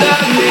никогда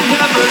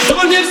меня прошу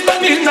не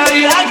вспоминай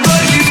о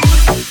горький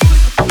вкус.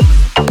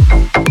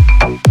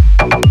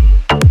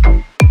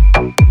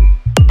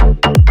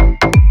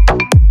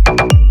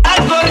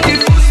 О горький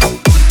вкус.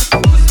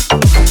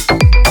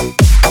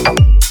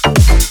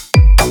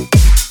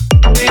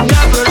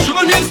 Меня прошу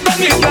не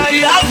вспоминай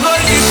о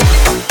горький вкус.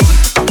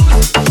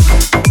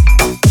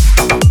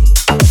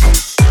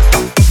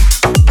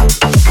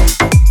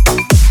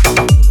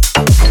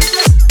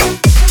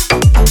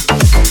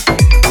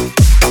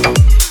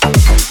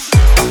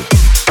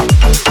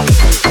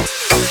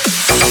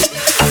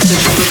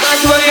 Зачем нужна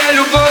твоя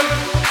любовь,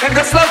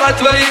 когда слова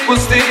твои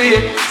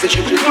пустые?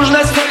 Зачем же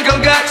нужно столько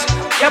лгать?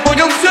 Я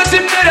понял все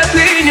теперь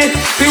отныне.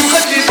 Ты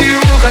уходи,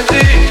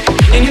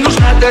 мне не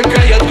нужна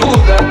такая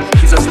дура.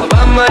 И за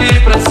слова мои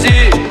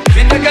прости,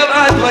 ведь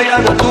такова твоя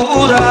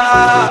натура.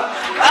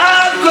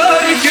 А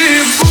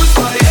горький вкус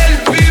твоей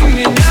любви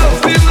меня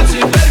убил,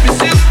 теперь без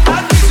сил.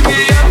 От письме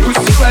я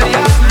пустила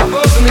яд,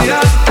 любовный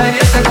яд. Да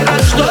я так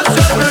рад, что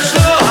все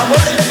прошло, а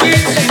может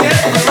быть и не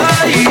было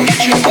и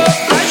ничего.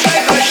 Прощай,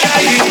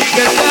 прощай, и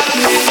никогда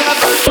меня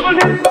прошу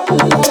не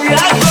вспоминай о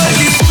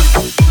горький вкус.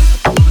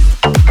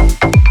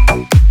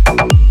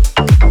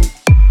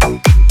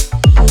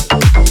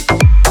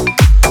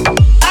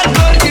 О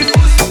горький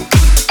вкус.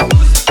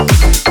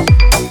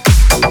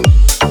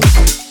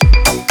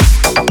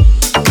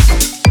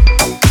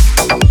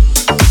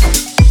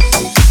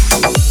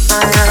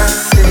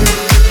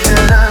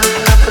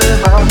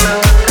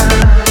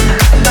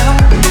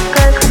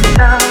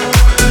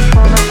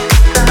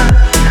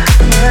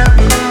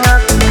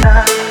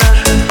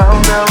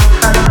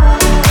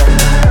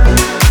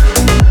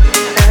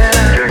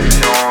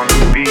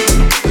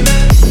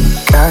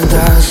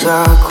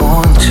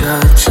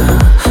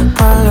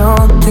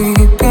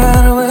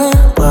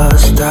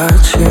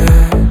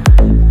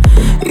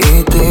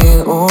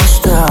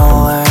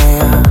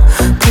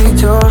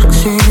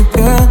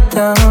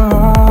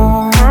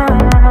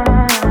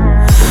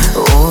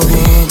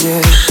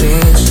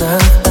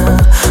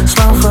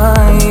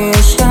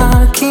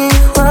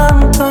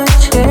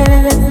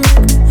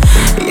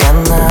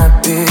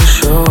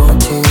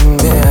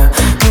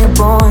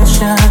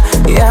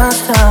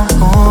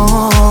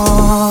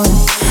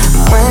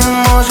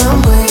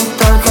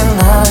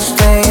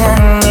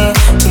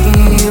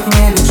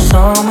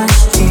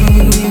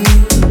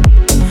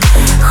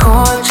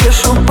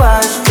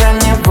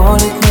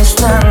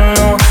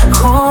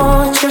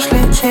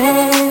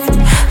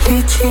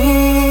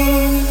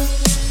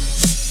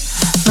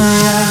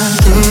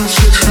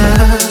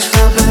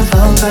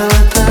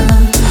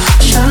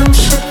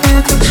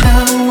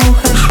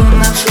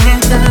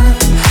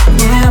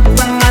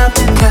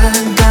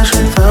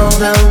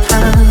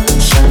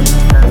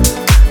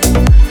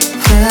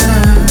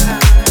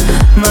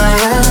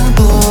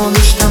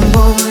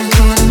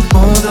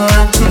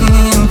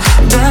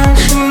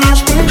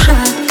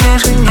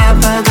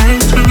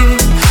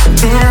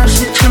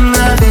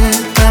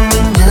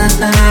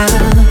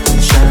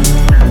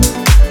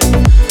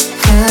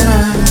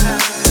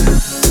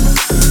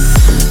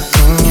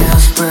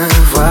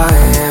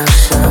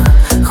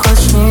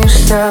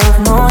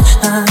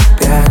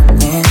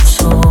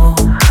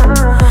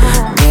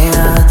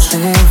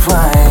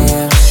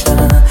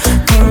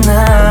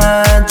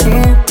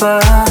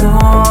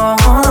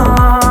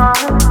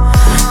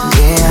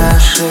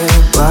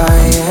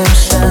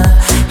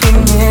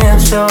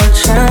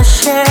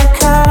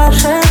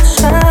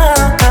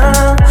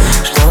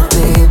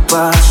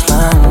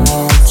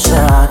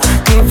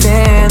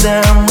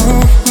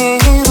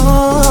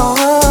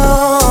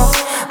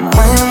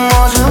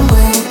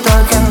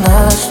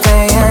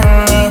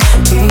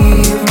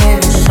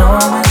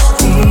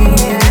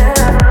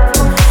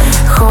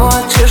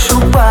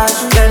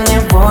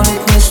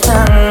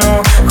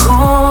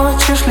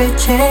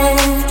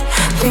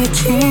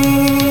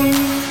 прийти.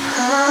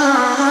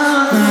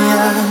 Но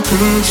я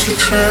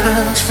тысячи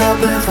раз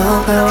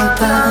забывал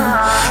голода,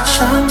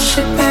 сам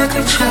себе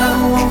кричал,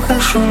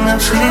 ухожу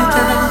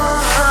навсегда.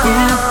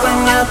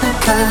 Непонятно,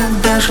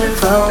 как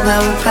доживал до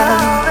утра.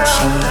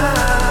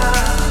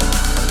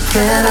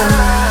 Вера,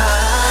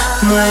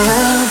 но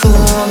я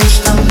буду с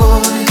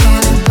тобой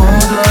или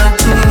буду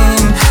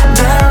один.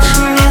 Дальше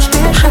не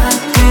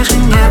спешать, ближе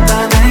не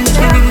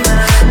подойти.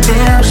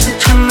 Прежде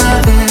чем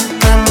навек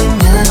на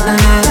меня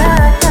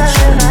доверять.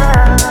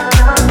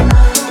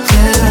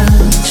 Вера,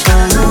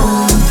 свою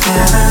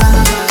вера.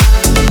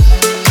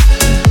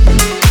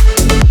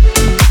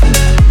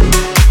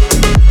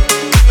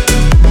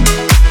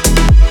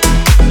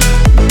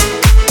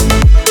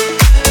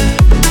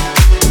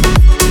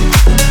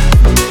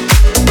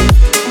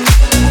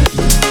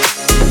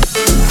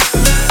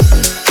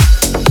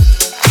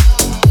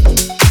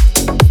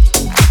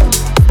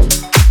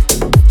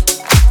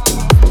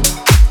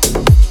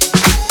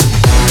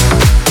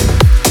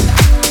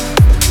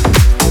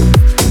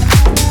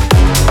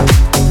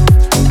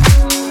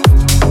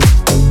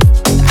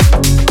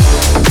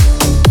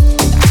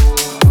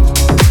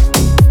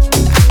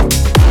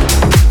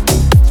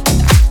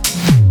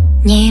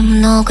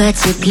 Немного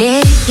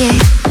теплее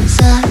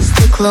за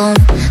стеклом,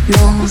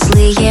 но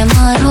злые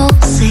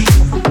морозы.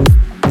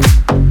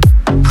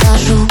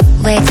 Вхожу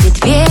в эти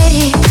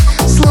двери,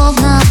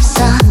 словно в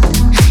сад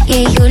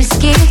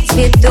июльских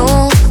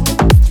цветов.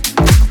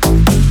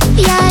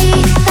 Я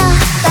их так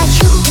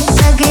хочу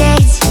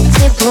согреть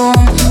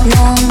теплом,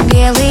 но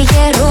белые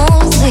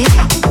розы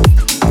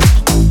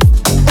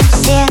у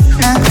всех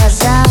на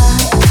глазах.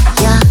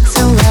 Я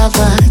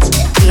целовать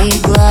и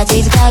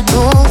гладить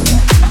готов.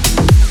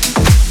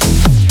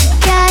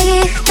 Я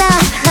их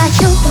так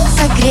хочу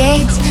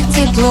согреть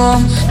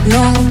теплом,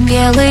 но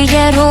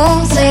белые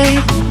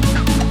розы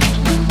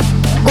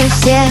у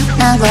всех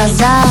на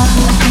глазах.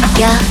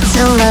 Я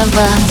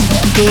целовать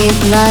и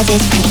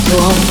гладить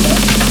готов.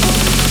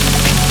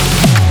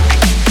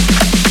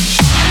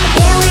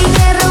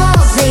 Белые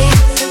розы,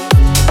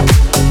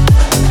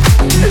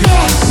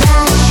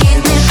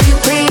 беззащитные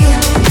шипы.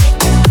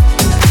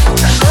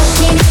 Что с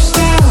ними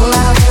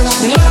сделал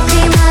снег и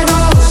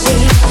морозы,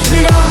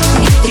 лед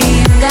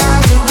витрин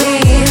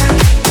голубых.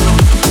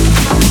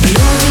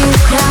 Люди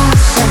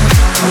украсят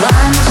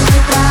вам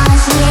свой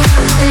праздник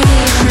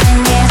лишь на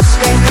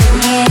несколько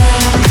дней.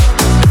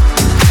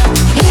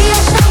 И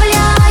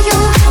оставляю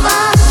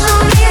вас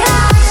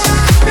умирать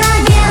на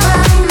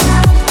белом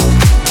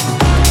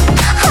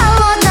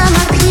холодном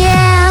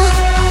окне.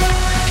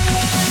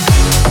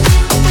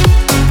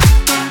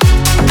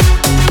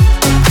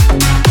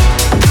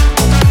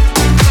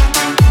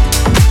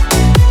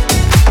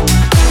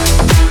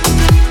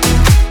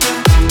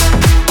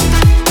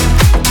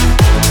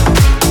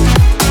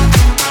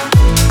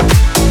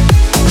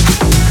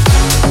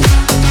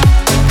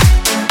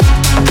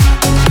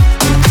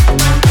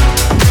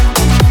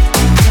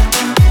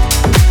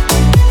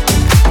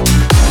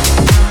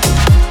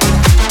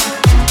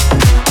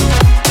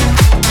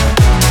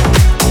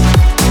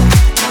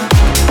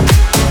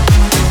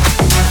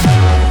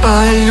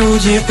 А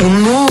люди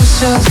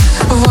уносят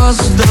вас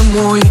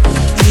домой,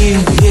 и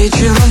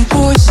вечером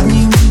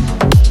поздним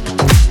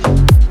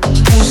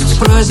пусть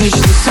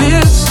праздничный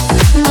свет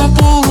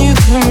наполнит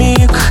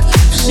вмиг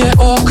все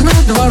окна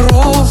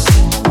дворов.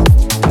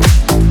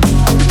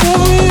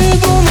 Ой,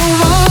 думал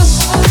вас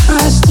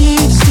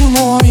растить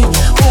зимой,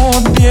 о,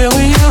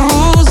 белые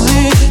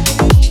розы,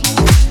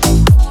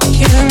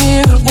 и в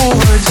мир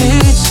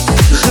уводить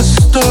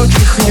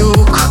жестоких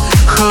юг,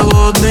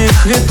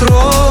 холодных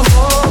ветров.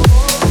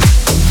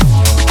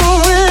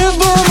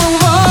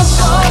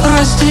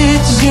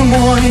 Растить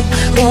зимой,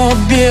 о,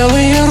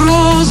 белые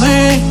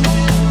розы,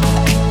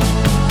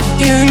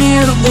 и в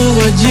мир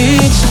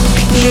уводить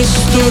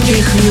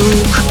жестоких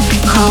юг,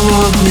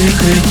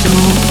 холодных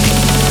ветров.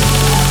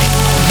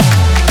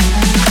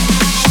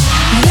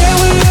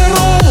 Белые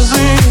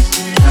розы,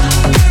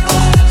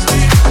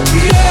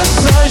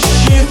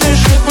 беззащитные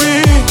шипы.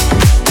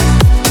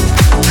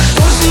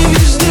 Что с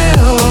ними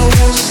сделал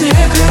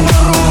снег и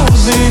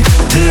морозы,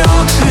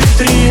 лед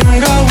витрин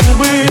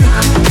голубых.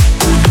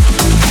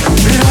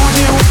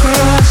 Люди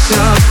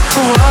украсят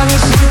вами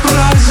свой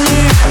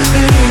праздник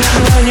лишь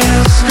на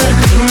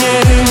несколько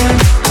дней.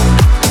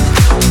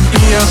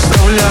 И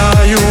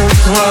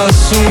оставляют вас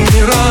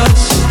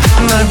умирать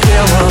на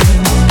белом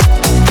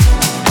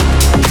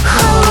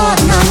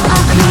холодном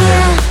окне.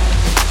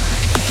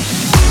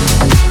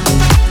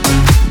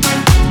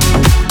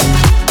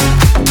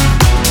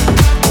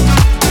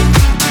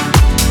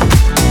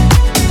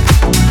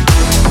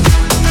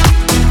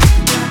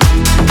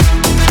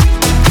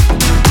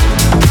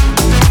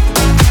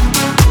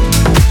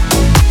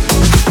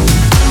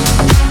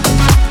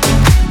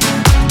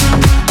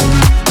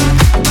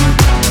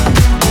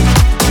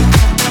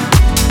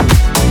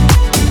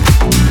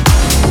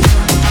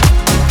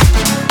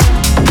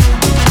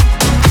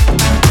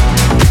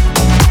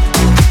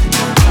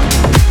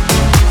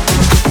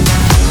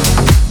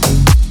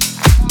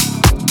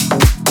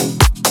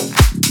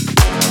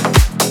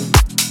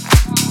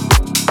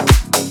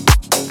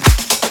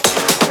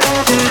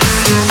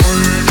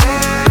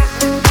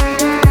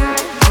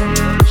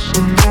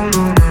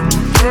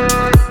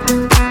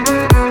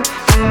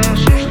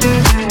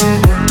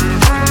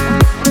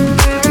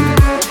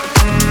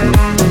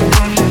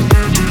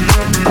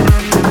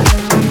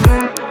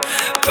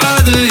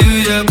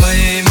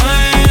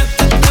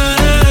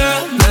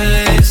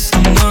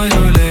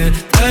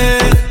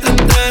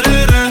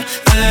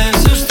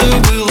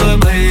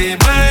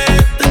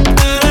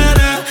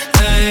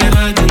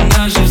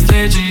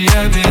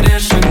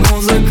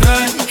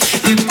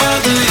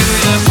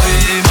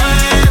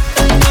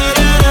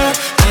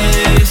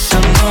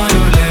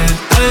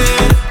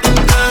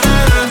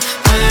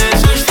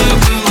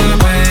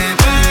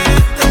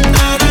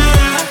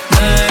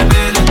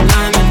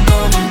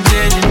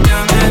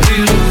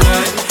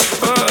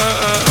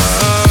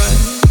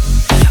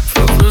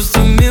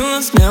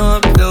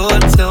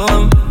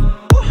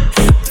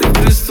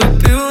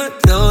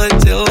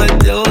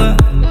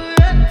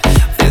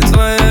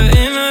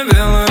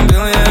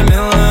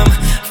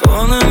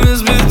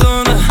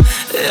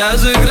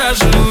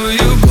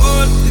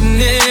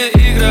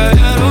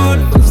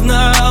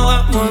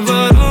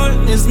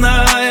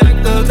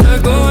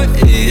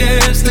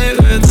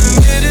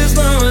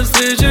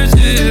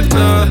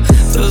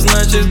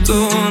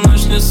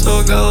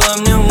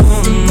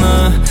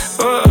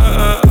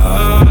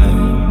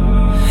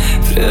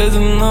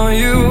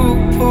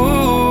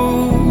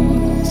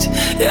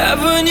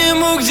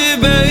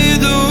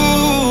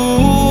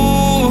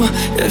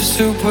 Я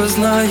всю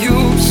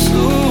познаю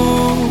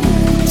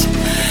суть,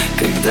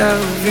 когда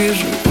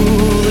увижу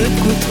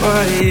улыбку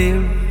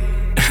твою.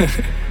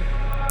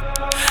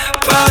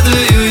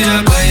 Падаю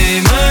я,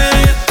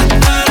 поймай,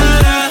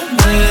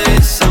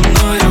 со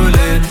мною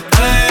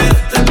летай,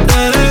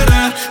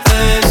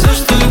 все,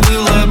 что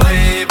было,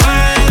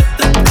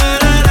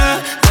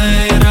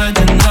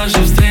 ради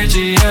нашей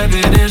встречи я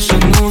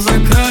перешагнул за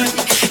край.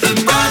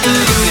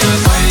 Падаю я,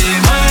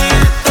 поймай,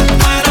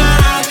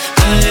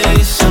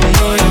 со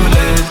мною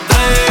летай,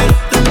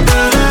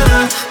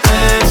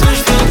 все,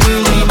 что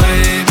было,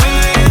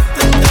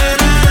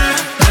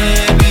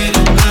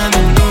 перед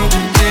нами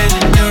новый день,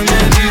 днем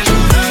я вижу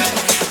рай.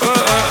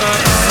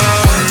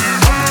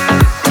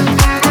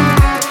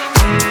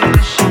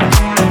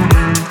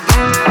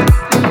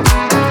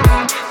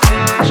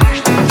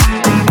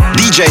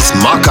 DJs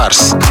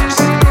Makars.